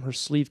time her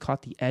sleeve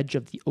caught the edge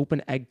of the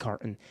open egg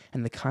carton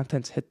and the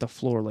contents hit the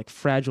floor like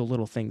fragile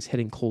little things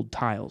hitting cold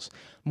tiles.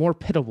 More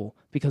pitiable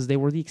because they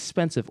were the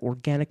expensive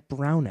organic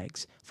brown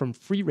eggs from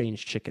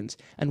free-range chickens,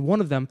 and one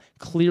of them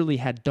clearly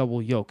had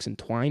double yolks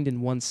entwined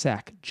in one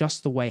sack,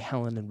 just the way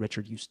Helen and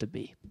Richard used to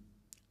be.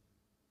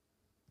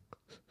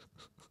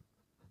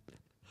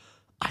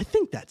 I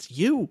think that's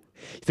you.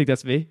 You think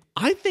that's me?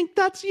 I think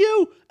that's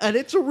you. And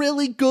it's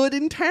really good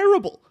and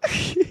terrible.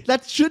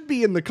 That should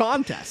be in the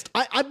contest.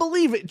 I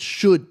believe it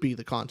should be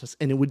the contest,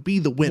 and it would be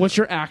the winner. What's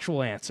your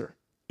actual answer?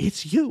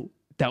 It's you.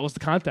 That was the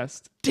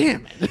contest.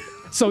 Damn it.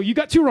 So you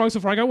got 2 wrong so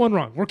far. I got 1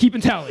 wrong. We're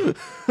keeping tally.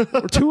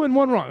 We're 2 and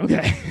 1 wrong.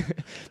 Okay.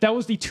 That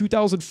was the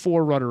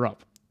 2004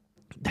 runner-up.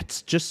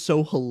 That's just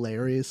so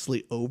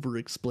hilariously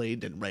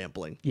over-explained and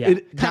rambling. Yeah,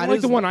 kind of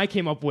like the one I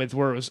came up with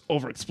where it was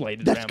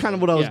over-explained. That's kind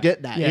of what I was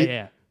getting at.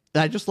 Yeah.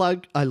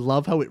 I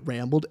love how it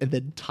rambled and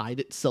then tied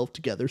itself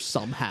together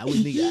somehow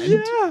in the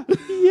end.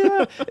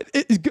 Yeah.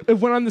 It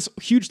went on this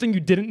huge thing you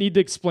didn't need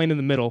to explain in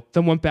the middle,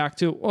 then went back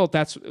to,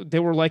 they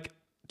were like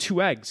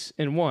 2 eggs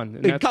in one.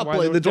 And that's why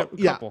they were a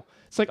couple.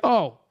 It's like,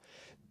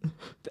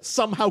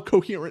 somehow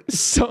coherent.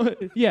 So,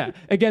 yeah.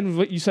 Again,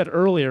 what you said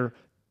earlier,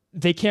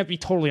 they can't be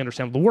totally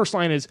understandable. The worst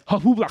line is,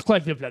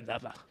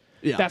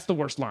 yeah. That's the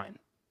worst line.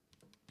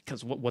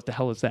 Because what the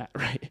hell is that,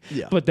 right?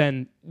 Yeah. But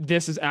then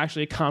this is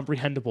actually a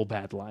comprehensible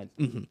bad line.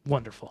 Mm-hmm.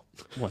 Wonderful.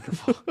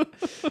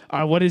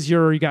 What is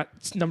you got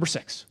number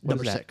 6.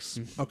 Number 6.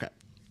 Mm-hmm. Okay.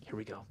 Here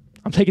we go.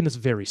 I'm taking this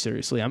very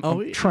seriously. I'm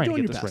trying to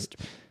get this right.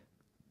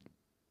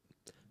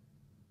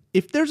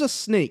 If there's a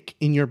snake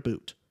in your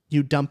boot,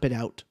 you dump it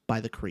out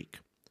by the creek.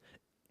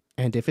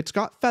 And if it's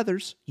got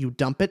feathers, you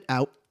dump it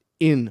out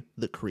in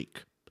the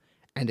creek.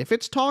 And if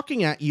it's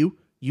talking at you,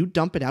 you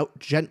dump it out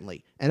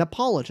gently and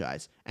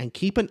apologize and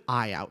keep an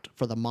eye out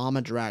for the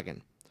mama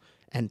dragon.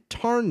 And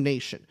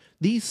tarnation,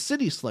 these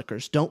city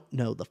slickers don't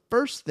know the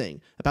first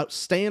thing about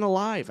staying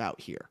alive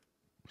out here.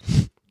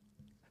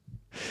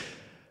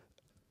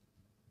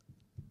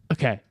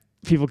 Okay,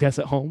 people guess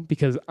at home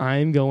because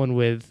I'm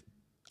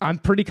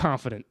pretty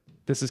confident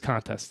this is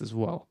contest as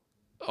well.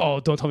 Oh,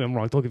 don't tell me I'm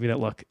wrong. Don't give me that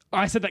look.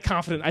 I said that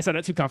confident. I said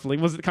that too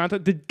confidently. Was it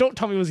contest? Don't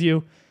tell me it was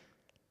you.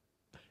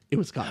 It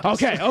was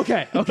contest.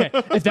 Okay.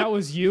 If that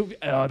was you,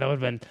 that would have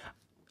been...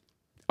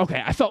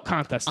 Okay, I felt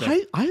contest there.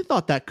 I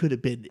thought that could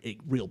have been a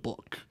real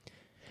book.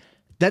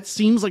 That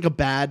seems like a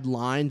bad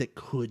line that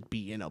could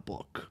be in a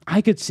book.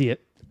 I could see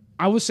it.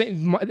 I was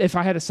saying, if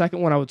I had a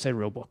second one, I would say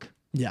real book.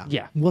 Yeah.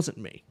 Yeah. It wasn't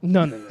me.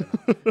 No.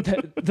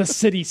 The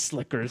city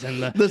slickers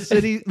and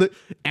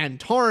and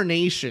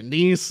tarnation,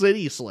 these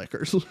city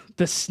slickers.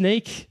 The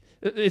snake,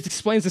 it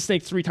explains the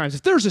snake 3 times.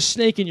 If there's a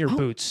snake in your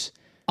boots.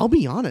 I'll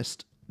be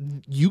honest.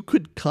 You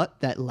could cut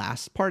that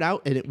last part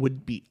out and it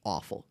would be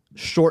awful.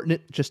 Shorten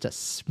it just a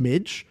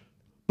smidge,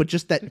 but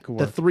just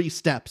the 3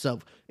 steps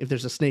of if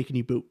there's a snake in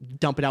your boot,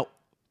 dump it out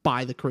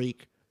by the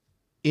creek,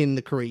 in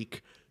the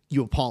creek,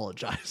 you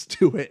apologize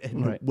to it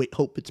and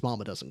hope its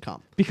mama doesn't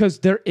come.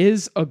 Because there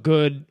is a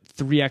good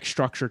 3x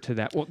structure to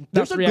that. Well,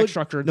 not 3x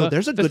structure. No,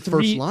 there's a good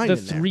first line the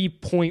in there.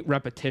 3-point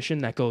repetition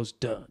that goes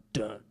duh,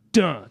 duh,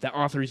 duh. That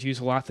authors use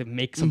a lot to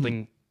make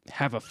something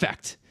have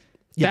effect.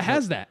 Yeah, that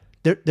has that.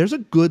 There's a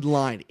good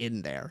line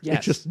in there. Yes.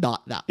 It's just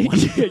not that one.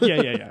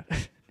 Yeah.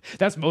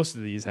 That's most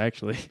of these,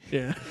 actually.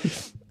 Yeah.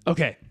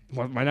 Okay,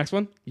 my next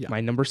one? Yeah. My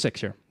number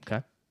 6 here,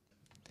 okay?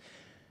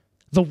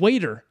 The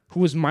waiter, who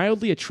was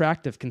mildly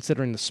attractive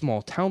considering the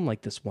small town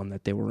like this one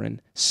that they were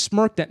in,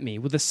 smirked at me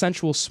with a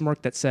sensual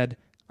smirk that said,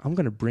 I'm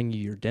going to bring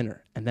you your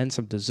dinner and then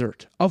some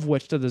dessert, of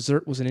which the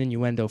dessert was an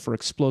innuendo for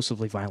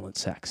explosively violent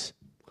sex.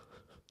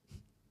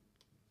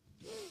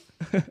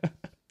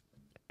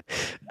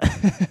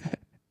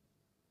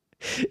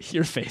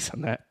 Your face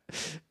on that.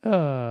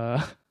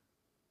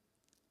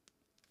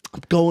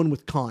 I'm going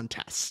with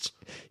contest.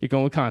 You're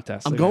going with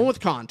contest. I'm going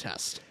with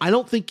contest. I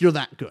don't think you're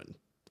that good.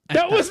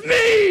 That was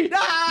me!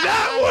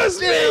 That was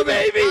me,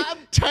 baby! I'm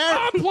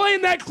terrible. I'm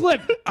playing that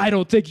clip. I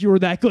don't think you were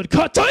that good.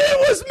 Cut.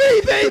 It was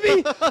me,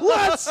 baby!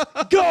 Let's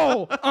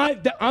go!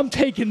 I'm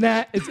taking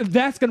that.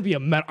 That's going to be a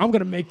medal. I'm going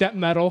to make that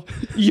medal.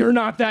 You're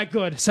not that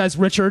good, says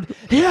Richard.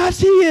 Yes,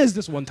 he is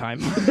this one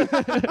time.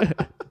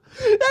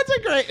 That's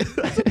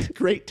a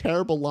great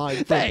terrible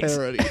line for a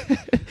parody.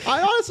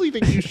 I honestly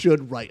think you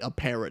should write a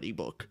parody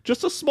book.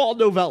 Just a small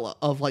novella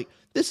of like,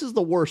 this is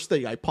the worst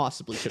thing I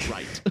possibly could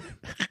write.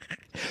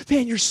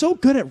 Man, you're so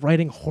good at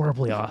writing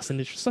horribly, Austin.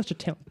 It's such a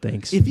talent.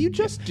 Thanks. If you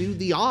just do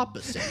the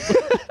opposite.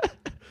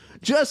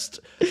 Just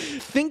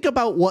think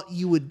about what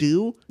you would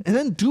do and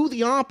then do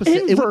the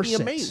opposite. It would be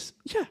amazing.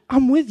 Yeah,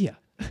 I'm with you.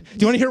 Do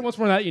you want to hear once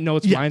more of that? You know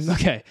it's mine?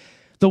 Okay.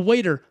 The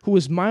waiter, who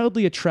was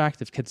mildly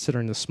attractive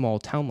considering the small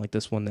town like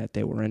this one that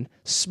they were in,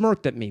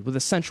 smirked at me with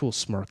a sensual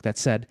smirk that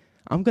said,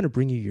 I'm going to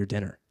bring you your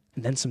dinner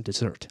and then some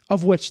dessert,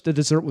 of which the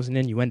dessert was an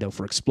innuendo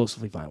for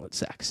explosively violent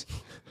sex.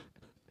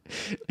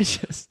 It's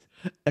just...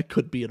 That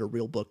could be in a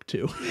real book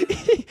too.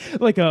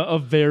 Like a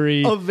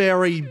very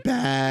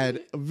bad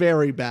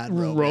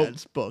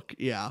romance book.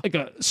 Yeah. Like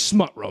a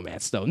smut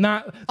romance though.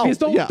 Not because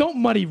don't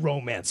muddy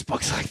romance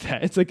books like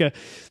that. It's like a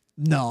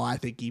no, I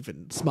think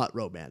even smut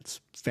romance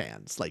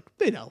fans, like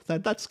they know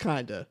that's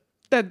kinda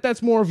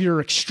that's more of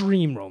your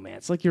extreme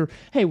romance. Like we're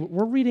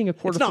reading a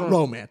quarter. It's not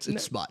romance,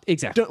 it's smut.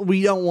 Exactly.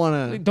 We don't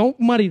wanna don't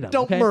muddy them.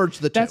 Don't merge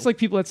the two. That's like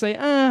people that say,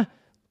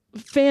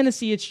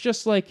 fantasy, it's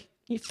just like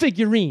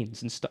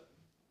figurines and stuff.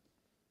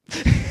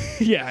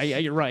 Yeah,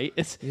 you're right.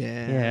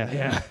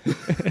 Yeah.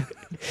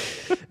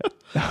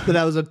 But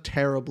that was a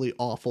terribly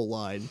awful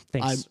line.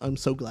 Thanks. I'm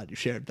so glad you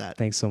shared that.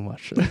 Thanks so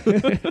much. All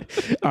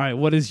right,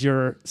 what is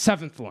your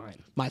 7th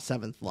line? My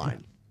 7th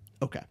line.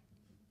 Okay.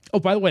 Oh,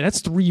 by the way,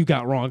 that's 3 you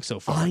got wrong so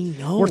far. I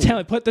know.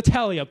 Put the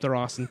tally up there,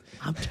 Austin.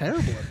 I'm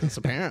terrible at this,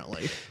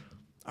 apparently.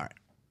 All right.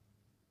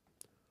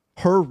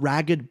 Her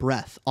ragged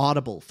breath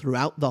audible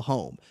throughout the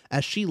home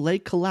as she lay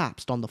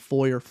collapsed on the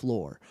foyer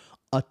floor.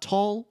 A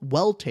tall,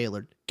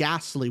 well-tailored,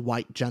 ghastly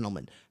white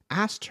gentleman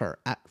asked her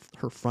at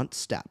her front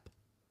step,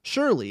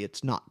 surely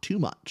it's not too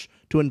much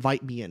to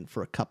invite me in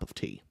for a cup of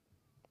tea.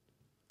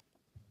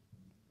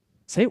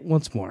 Say it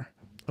once more.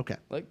 Okay.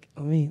 Like,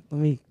 let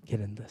me get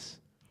in this.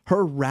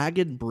 Her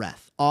ragged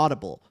breath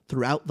audible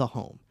throughout the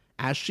home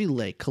as she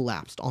lay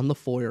collapsed on the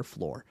foyer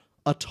floor.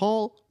 A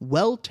tall,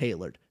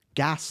 well-tailored,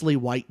 ghastly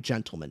white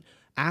gentleman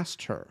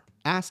asked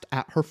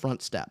at her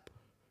front step,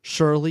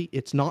 surely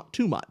it's not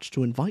too much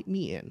to invite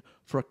me in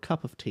for a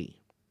cup of tea.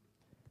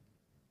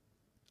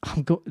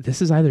 This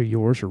is either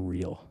yours or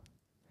real.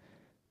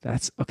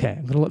 That's okay.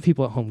 I'm going to let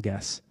people at home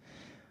guess.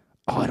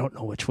 Oh, I don't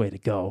know which way to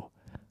go.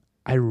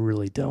 I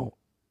really don't.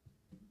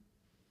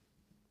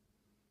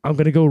 I'm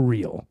going to go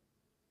real.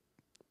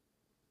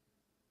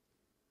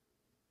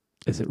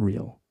 Is it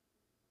real?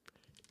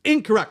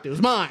 Incorrect. It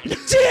was mine.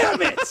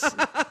 Damn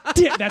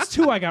it! That's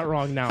 2 I got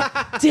wrong now.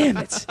 Damn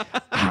it.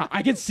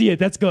 I can see it.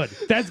 That's good.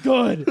 That's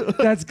good.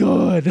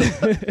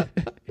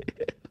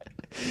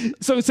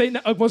 So say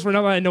once more,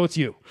 now that I know it's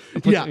you.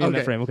 Yeah, In okay.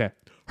 that frame. Okay.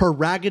 Her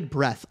ragged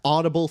breath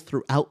audible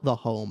throughout the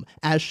home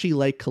as she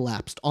lay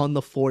collapsed on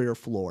the foyer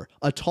floor.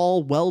 A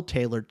tall,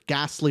 well-tailored,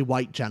 ghastly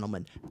white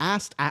gentleman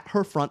asked at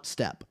her front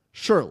step,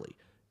 "Surely,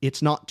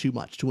 it's not too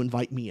much to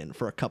invite me in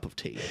for a cup of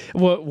tea."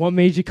 What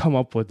made you come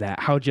up with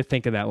that? How'd you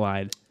think of that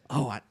line?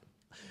 Oh,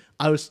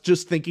 I was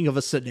just thinking of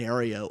a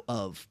scenario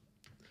of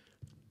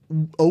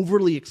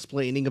overly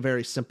explaining a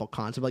very simple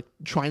concept, like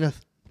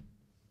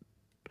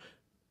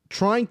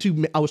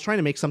I was trying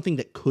to make something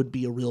that could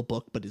be a real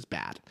book but is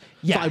bad.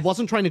 Yeah. So I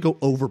wasn't trying to go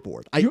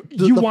overboard. You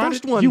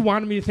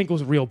wanted me to think it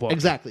was a real book.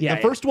 Exactly. Yeah,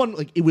 the first one,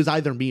 like, it was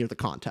either me or the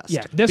contest.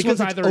 Yeah, this because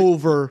one's it's either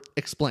over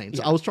explained.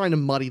 So I was trying to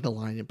muddy the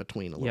line in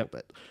between a little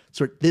bit.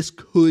 So this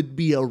could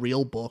be a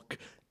real book,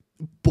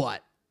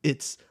 but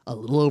it's a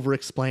little over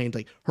explained.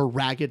 Like, her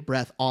ragged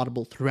breath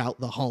audible throughout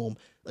the home.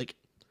 Like,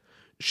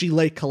 she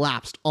lay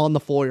collapsed on the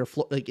foyer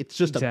floor. Like, it's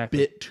just a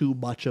bit too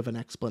much of an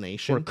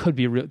explanation. Or it could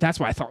be real. That's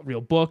why I thought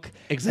real book.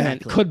 Exactly.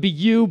 And it could be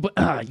you, but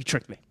you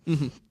tricked me.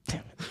 Mm-hmm.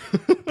 Damn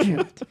it. Damn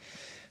it.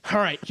 All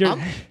right.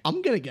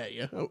 I'm going to get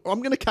you. I'm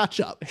going to catch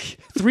up.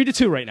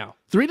 3-2 right now.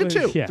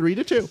 3-2. Yeah.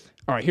 3-2.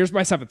 All right. Here's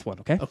my seventh one,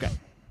 okay? Okay.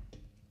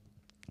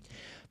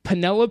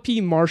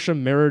 Penelope Marcia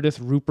Meredith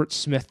Rupert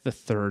Smith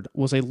III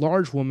was a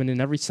large woman in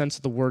every sense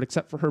of the word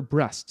except for her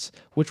breasts,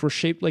 which were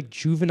shaped like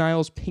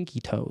juveniles' pinky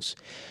toes.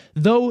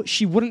 Though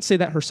she wouldn't say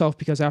that herself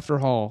because, after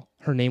all,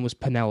 her name was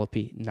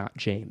Penelope, not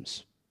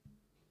James.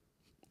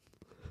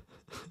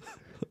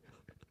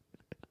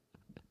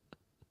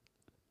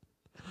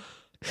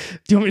 Do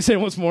you want me to say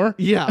it once more?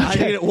 Yeah, okay. I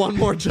need it one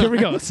more time. Here we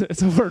go. It's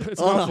a word. It's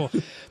a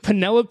mouthful.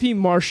 Penelope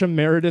Marcia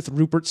Meredith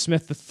Rupert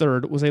Smith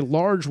III was a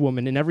large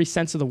woman in every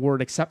sense of the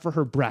word except for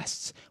her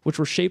breasts, which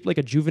were shaped like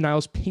a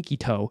juvenile's pinky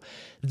toe,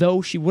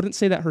 though she wouldn't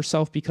say that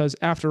herself because,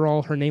 after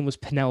all, her name was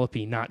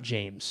Penelope, not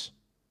James.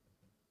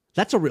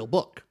 That's a real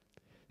book.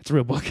 It's a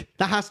real book.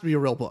 That has to be a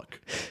real book.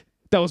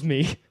 That was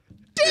me.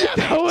 Damn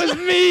that it! was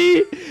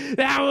me.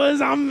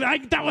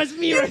 That was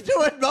me. You're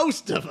doing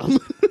most of them.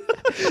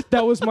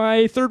 That was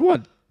my third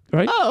one.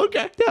 Right? Oh,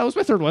 okay. Yeah, that was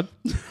my third one.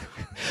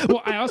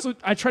 Well,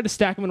 I tried to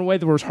stack them in a way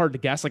that was hard to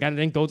guess. Like, I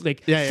didn't go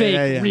like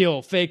fake,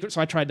 real, fake.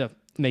 So I tried to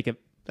make it.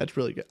 That's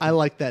really good. I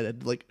like that.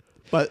 And, like,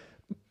 but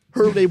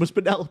her name was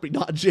Penelope,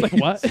 not James.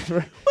 Like what?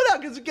 Well, no,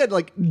 because again,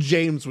 like,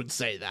 James would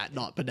say that,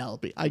 not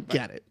Penelope. I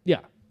get it.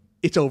 Yeah.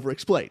 It's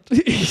over-explained.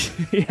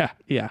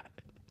 Yeah.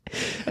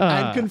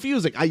 And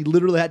confusing. I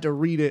literally had to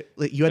read it.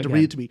 Like, you had to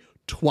read it to me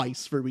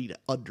twice for me to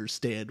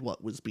understand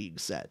what was being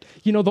said.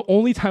 You know, the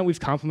only time we've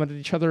complimented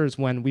each other is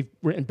when we've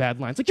written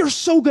bad lines. Like, you're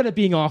so good at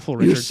being awful,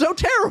 Richard. You're so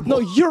terrible. No,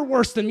 you're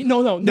worse than me.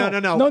 No.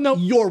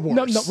 You're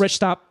worse. No, Rich,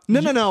 stop.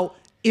 No.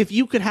 If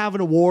you could have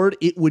an award,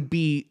 it would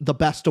be the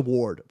best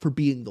award for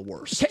being the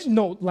worst. Okay,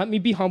 no, let me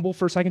be humble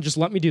for a second. Just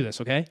let me do this,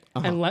 okay?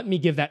 And let me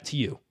give that to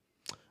you.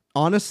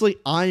 Honestly,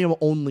 I am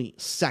only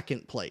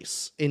second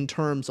place in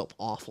terms of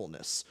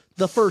awfulness.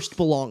 The first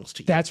belongs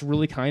to you. That's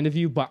really kind of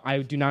you, but I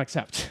do not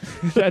accept.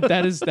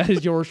 that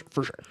is yours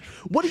for sure.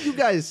 What do you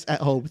guys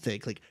at home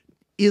think? Like,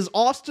 is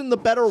Austin the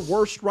better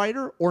worst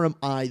writer, or am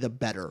I the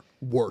better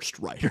worst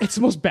writer? It's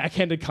the most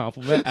backhanded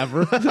compliment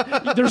ever.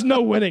 There's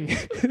no winning.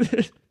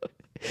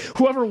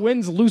 Whoever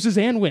wins loses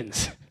and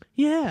wins.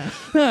 Yeah.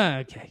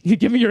 Okay. You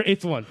give me your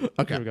eighth one.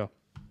 Okay. Here we go.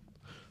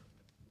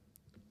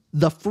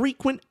 The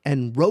frequent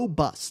and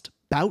robust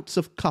bouts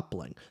of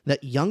coupling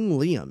that young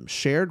Liam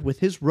shared with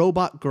his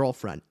robot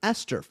girlfriend,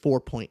 Esther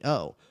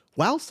 4.0,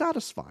 while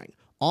satisfying,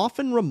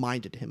 often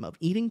reminded him of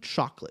eating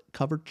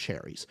chocolate-covered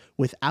cherries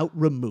without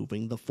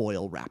removing the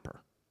foil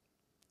wrapper.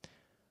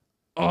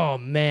 Oh,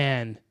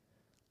 man.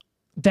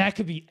 That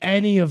could be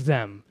any of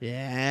them.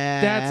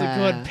 Yeah. That's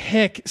a good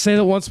pick. Say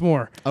that once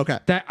more. Okay.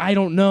 That I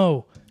don't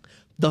know.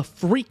 The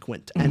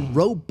frequent and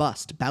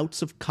robust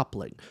bouts of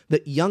coupling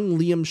that young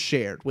Liam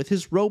shared with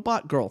his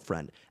robot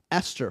girlfriend,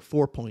 Esther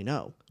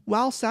 4.0,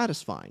 while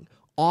satisfying,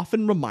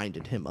 often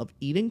reminded him of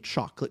eating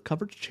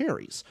chocolate-covered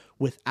cherries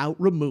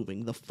without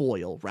removing the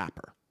foil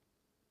wrapper.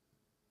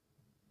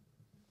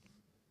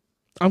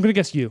 I'm going to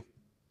guess you.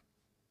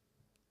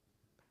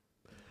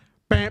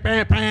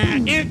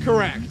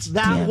 Incorrect.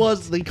 That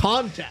was the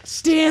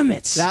contest. Damn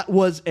it. That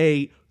was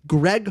a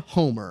Greg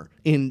Homer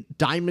in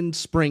Diamond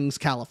Springs,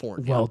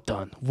 California. Well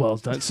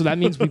done. So that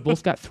means we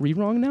both got 3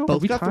 wrong now?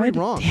 Both got tied? 3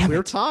 wrong. Damn We're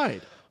it.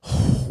 tied.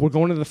 We're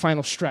going to the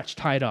final stretch,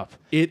 tied up.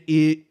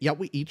 Yeah,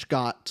 we each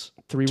got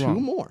 3 2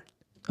 wrong. more.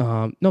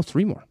 No,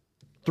 3 more.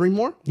 3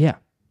 more? Yeah.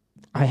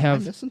 I Am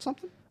have... I missing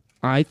something?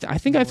 I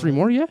think I have 3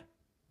 more, yeah?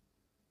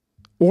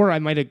 Or I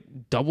might have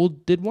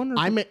did one. Or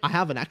I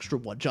have an extra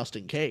one just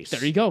in case.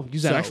 There you go.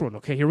 Use that extra one.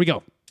 Okay, here we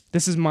go.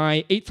 This is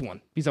my 8th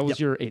one, because that was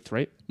your 8th,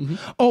 right? Mm-hmm.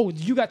 Oh,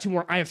 you got 2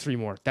 more. I have 3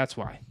 more. That's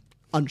why.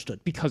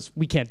 Understood. Because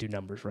we can't do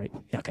numbers, right?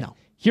 Okay. No.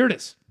 Here it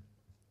is.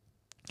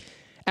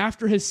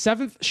 After his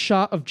 7th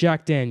shot of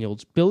Jack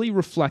Daniels, Billy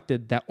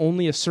reflected that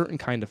only a certain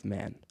kind of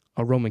man,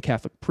 a Roman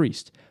Catholic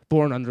priest,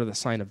 born under the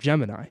sign of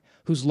Gemini,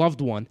 whose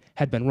loved one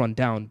had been run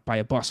down by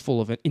a bus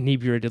full of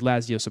inebriated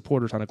Lazio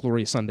supporters on a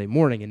glorious Sunday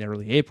morning in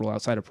early April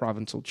outside a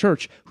provincial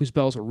church whose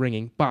bells were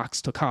ringing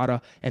Bach's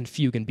Toccata and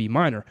Fugue in B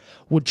minor,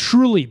 would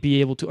truly be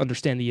able to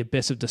understand the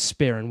abyss of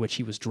despair in which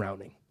he was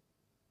drowning.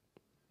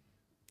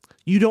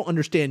 You don't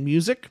understand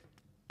music?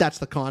 That's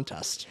the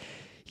contest.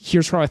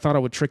 Here's how I thought I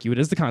would trick you. It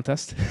is the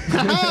contest.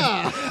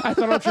 I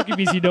thought I would trick you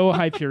because you know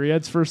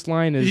Hyperion's first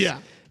line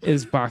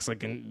is Bach's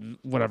like in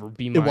whatever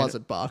B minor. It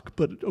wasn't Bach,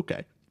 but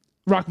okay.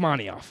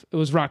 Rachmaninoff. It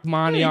was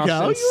Rachmaninoff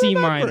and C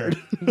minor.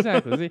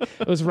 Exactly.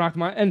 It was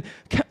Rachmaninoff. And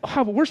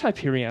where's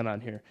Hyperion on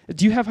here?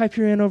 Do you have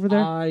Hyperion over there?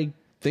 I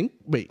think.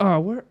 Wait.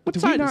 What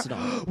side is it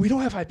on? We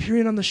don't have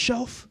Hyperion on the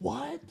shelf.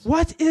 What?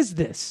 What is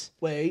this?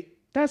 Wait.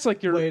 That's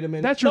like your. Wait a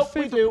minute. That's your nope,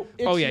 favorite. We do.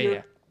 It's yeah, here,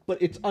 yeah.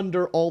 But it's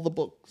under all the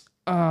books.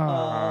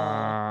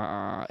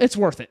 It's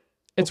worth it.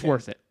 It's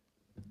worth it.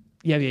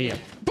 Yeah. Do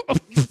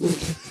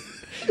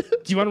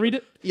you want to read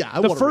it? Yeah, I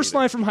want to read it. The first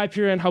line from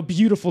Hyperion, how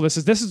beautiful this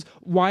is. This is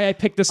why I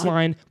picked this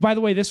line. By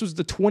the way, this was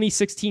the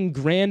 2016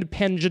 Grand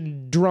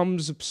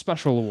Pendulums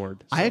Special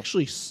Award. So. I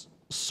actually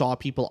saw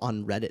people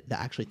on Reddit that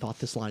actually thought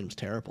this line was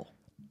terrible.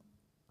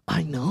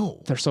 I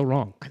know. They're so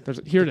wrong.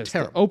 Here it is.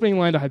 Terrible. The opening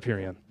line to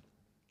Hyperion.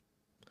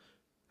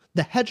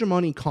 The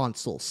hegemony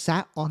consul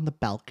sat on the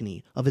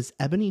balcony of his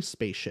ebony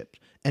spaceship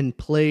and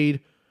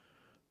played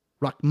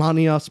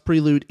Rachmaninoff's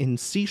prelude in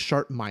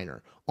C-sharp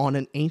minor on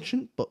an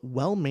ancient but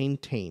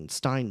well-maintained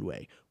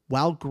Steinway,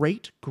 while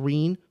great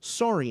green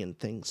saurian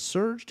things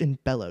surged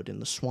and bellowed in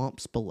the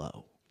swamps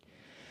below.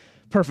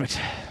 Perfect.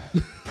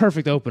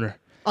 Perfect opener.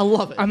 I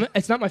love it.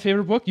 It's not my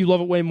favorite book. You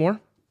love it way more.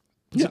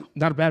 It's Yeah.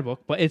 not a bad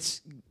book, but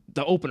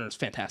the opener is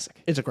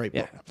fantastic. It's a great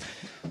book. Yeah.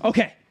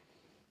 Okay.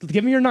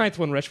 Give me your ninth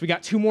one, Rich. We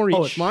got two more each.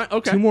 Oh, it's mine?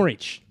 Okay. Two more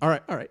each. All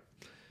right.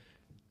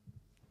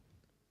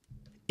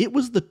 It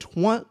was the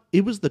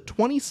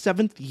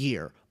 27th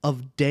year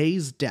of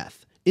Day's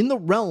death in the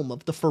realm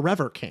of the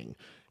Forever King,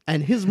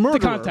 and his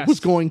murderer was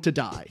going to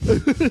die.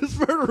 His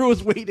murderer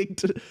was waiting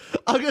to...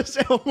 I'm going to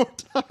say it one more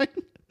time.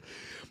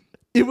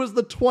 It was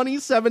the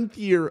 27th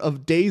year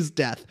of Day's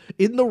death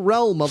in the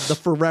realm of the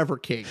Forever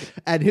King,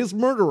 and his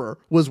murderer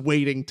was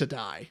waiting to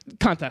die.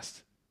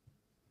 Contest.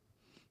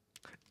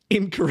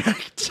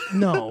 Incorrect.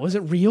 No, is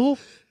it real?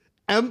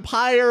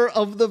 Empire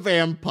of the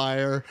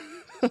Vampire.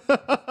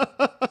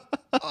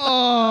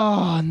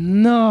 Oh,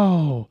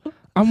 no.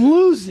 I'm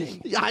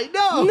losing. I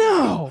know.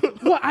 No.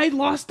 Well, I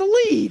lost the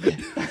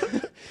lead.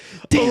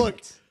 Damn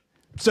it.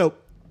 So,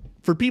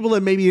 for people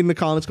that may be in the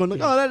comments going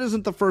like, oh, that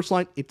isn't the first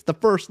line. It's the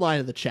first line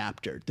of the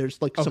chapter. There's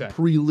like some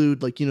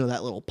prelude, like,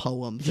 that little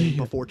poem thing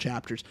before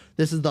chapters.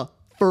 This is the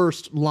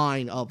first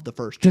line of the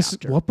first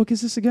chapter. What book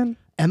is this again?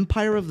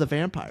 Empire of the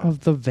Vampire.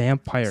 Of the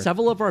Vampire.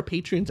 Several of our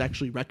Patreons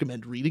actually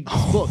recommend reading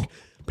this book.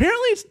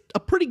 Apparently, it's a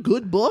pretty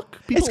good book.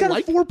 It's got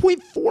a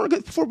 4.4,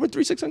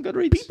 4.36 on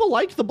Goodreads. People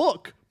like the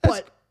book,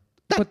 but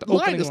that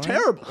line is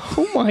terrible.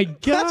 Oh my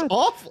god, that's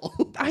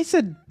awful. I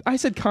said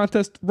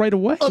contest right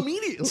away.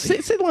 Immediately. Say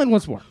the line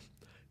once more.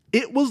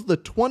 It was the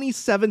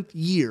 27th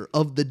year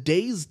of the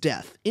Day's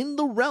death in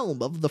the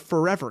realm of the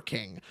Forever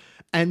King,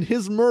 and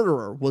his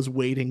murderer was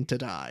waiting to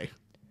die.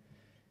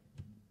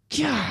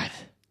 God,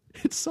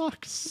 it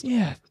sucks.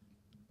 Yeah.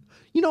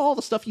 You know all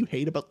the stuff you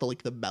hate about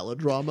the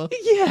melodrama?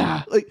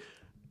 Yeah.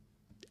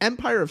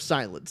 Empire of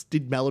Silence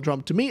did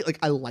melodrama to me.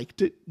 I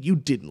liked it. You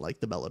didn't like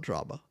the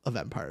melodrama of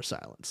Empire of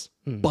Silence.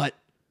 But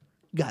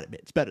you gotta admit,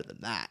 it's better than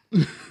that.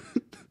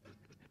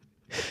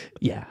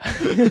 Yeah.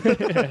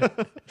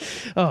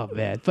 Oh,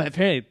 man. But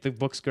apparently the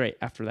book's great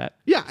after that.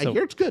 Yeah, I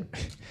hear it's good.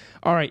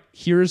 All right.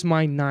 Here's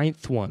my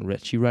ninth one,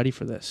 Rich. You ready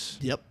for this?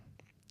 Yep.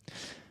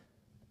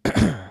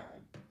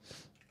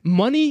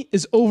 Money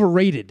is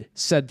overrated,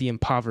 said the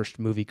impoverished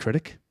movie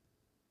critic.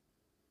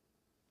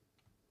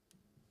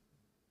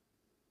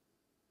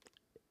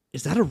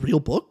 Is that a real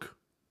book?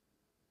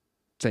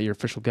 Is that your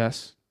official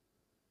guess?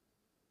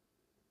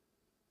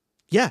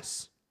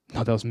 Yes.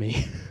 No, that was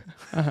me.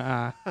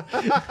 I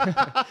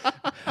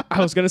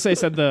was going to say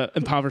said the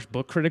impoverished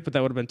book critic, but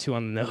that would have been too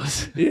on the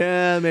nose.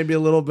 Yeah, maybe a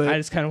little bit. I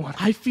just kind of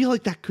want. I feel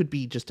like that could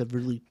be just a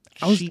really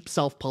cheap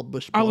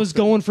self-published book. I was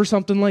going for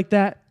something like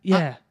that.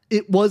 Yeah.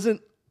 It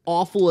wasn't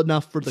awful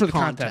enough for the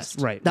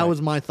contest. Right. That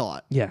was my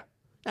thought. Yeah.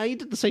 Now, you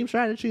did the same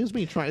strategy as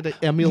me, trying to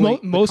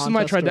emulate most of them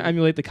I tried to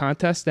emulate the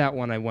contest. That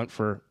one I went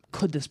for,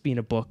 could this be in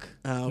a book?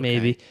 Okay.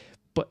 Maybe.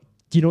 But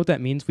do you know what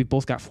that means? We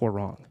both got 4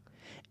 wrong.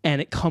 And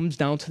it comes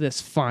down to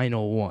this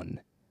final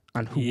one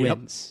on who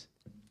wins.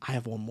 I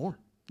have one more.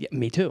 Yeah,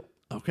 me too.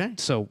 Okay.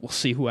 So we'll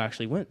see who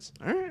actually wins.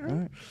 All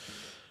right.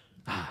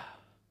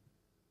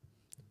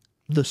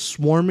 The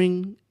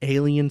swarming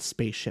alien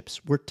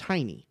spaceships were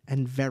tiny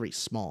and very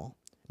small,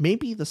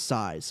 maybe the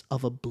size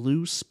of a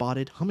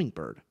blue-spotted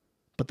hummingbird.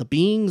 But the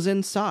beings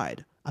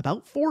inside,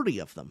 about 40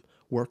 of them,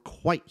 were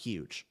quite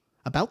huge,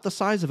 about the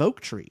size of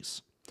oak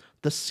trees.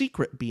 The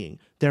secret being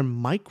their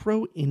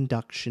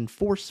micro-induction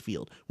force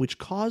field, which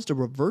caused a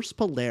reverse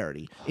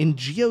polarity in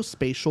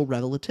geospatial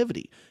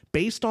relativity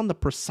based on the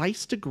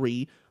precise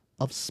degree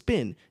of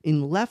spin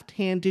in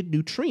left-handed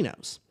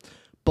neutrinos.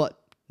 But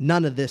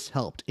none of this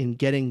helped in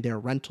getting their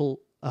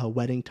rental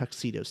wedding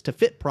tuxedos to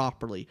fit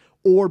properly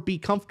or be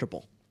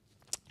comfortable.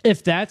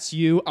 If that's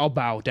you, I'll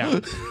bow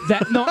down.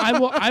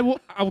 I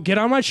will get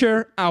on my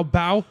chair. I'll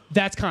bow.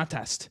 That's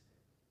contest.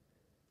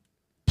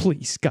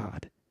 Please,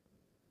 God.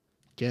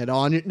 Get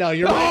on your... No,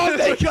 you're Oh, right.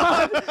 thank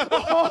God.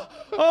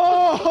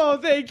 Oh,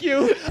 thank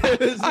you.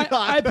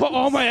 I put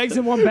all my eggs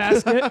in one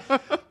basket.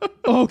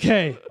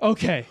 Okay.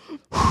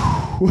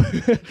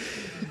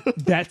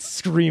 That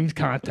screamed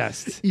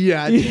contest.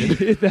 Yeah, I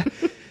did.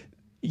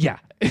 Yeah.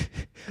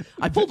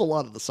 I pulled a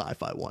lot of the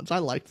sci-fi ones. I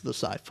liked the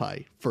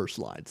sci-fi first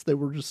lines. They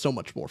were just so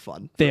much more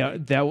fun. They are,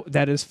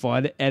 that is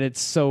fun, and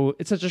it's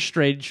such a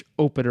strange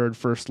opener and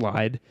first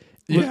line.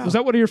 Was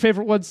that one of your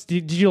favorite ones?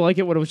 Did you like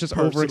it when it was just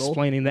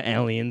over-explaining the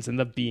aliens and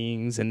the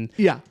beings and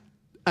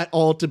at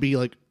all to be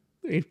like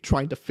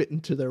trying to fit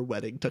into their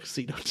wedding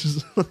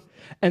tuxedos?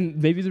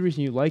 And maybe the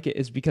reason you like it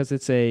is because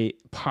it's a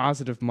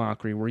positive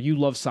mockery where you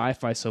love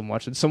sci-fi so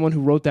much, and someone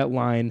who wrote that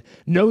line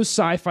knows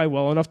sci-fi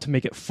well enough to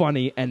make it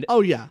funny and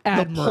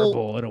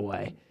admirable in a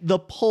way. The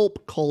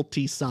pulp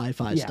culty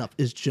sci-fi stuff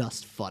is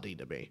just funny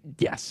to me.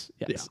 Yes.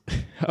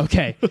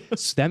 Okay,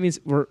 so that means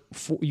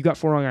you got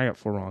 4 wrong, I got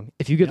 4 wrong.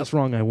 If you get this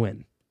wrong, I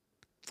win.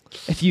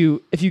 If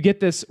you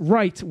get this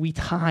right, we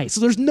tie. So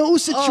there's no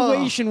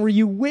situation where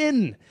you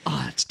win.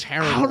 Oh, it's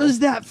terrible. How does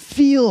that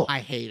feel? I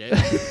hate it.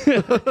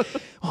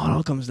 It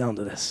all comes down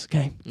to this,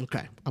 okay?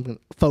 Okay, I'm going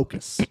to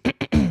focus.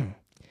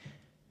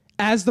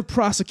 As the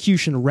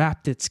prosecution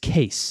wrapped its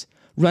case,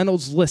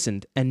 Reynolds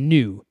listened and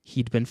knew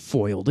he'd been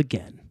foiled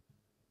again.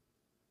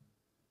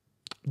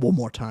 One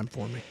more time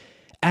for me.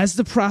 As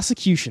the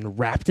prosecution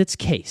wrapped its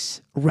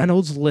case,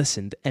 Reynolds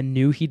listened and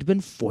knew he'd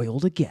been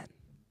foiled again.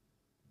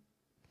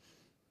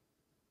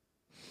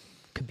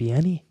 Could be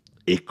any.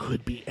 It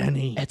could be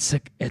any. It's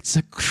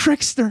a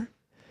trickster.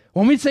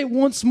 Want me to say it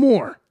once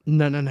more?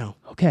 No.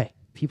 Okay.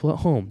 People at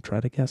home, try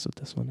to guess what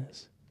this one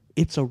is.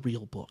 It's a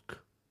real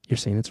book. You're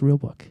saying it's a real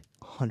book.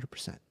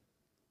 100%.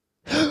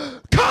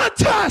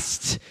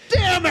 Contest!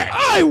 Damn it!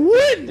 I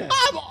win!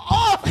 I'm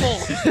awful!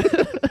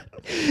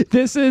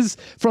 This is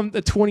from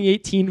the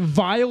 2018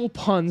 Vile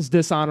Puns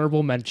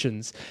Dishonorable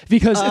Mentions,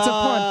 because it's a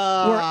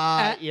pun where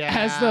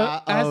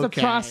as the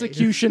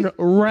prosecution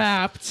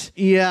wrapped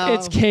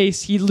its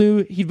case,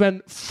 he'd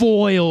been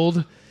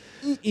foiled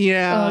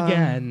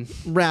again.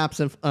 Raps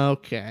and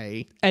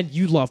okay. And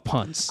you love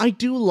puns. I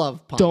do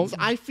love puns.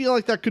 I feel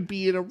like that could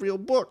be in a real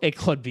book. It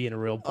could be in a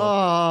real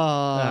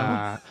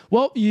book.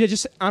 Well, you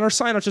just on our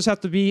sign out just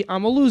have to be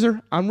I'm a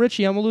loser. I'm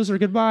Richie. I'm a loser.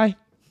 Goodbye.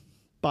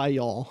 Bye,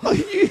 y'all.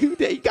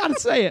 You gotta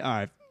say it. All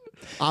right.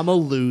 I'm a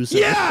loser.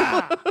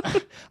 Yeah.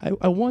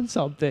 I won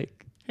something.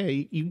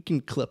 Hey, you can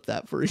clip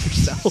that for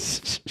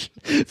yourself.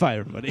 Bye,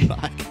 everybody.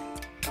 Bye.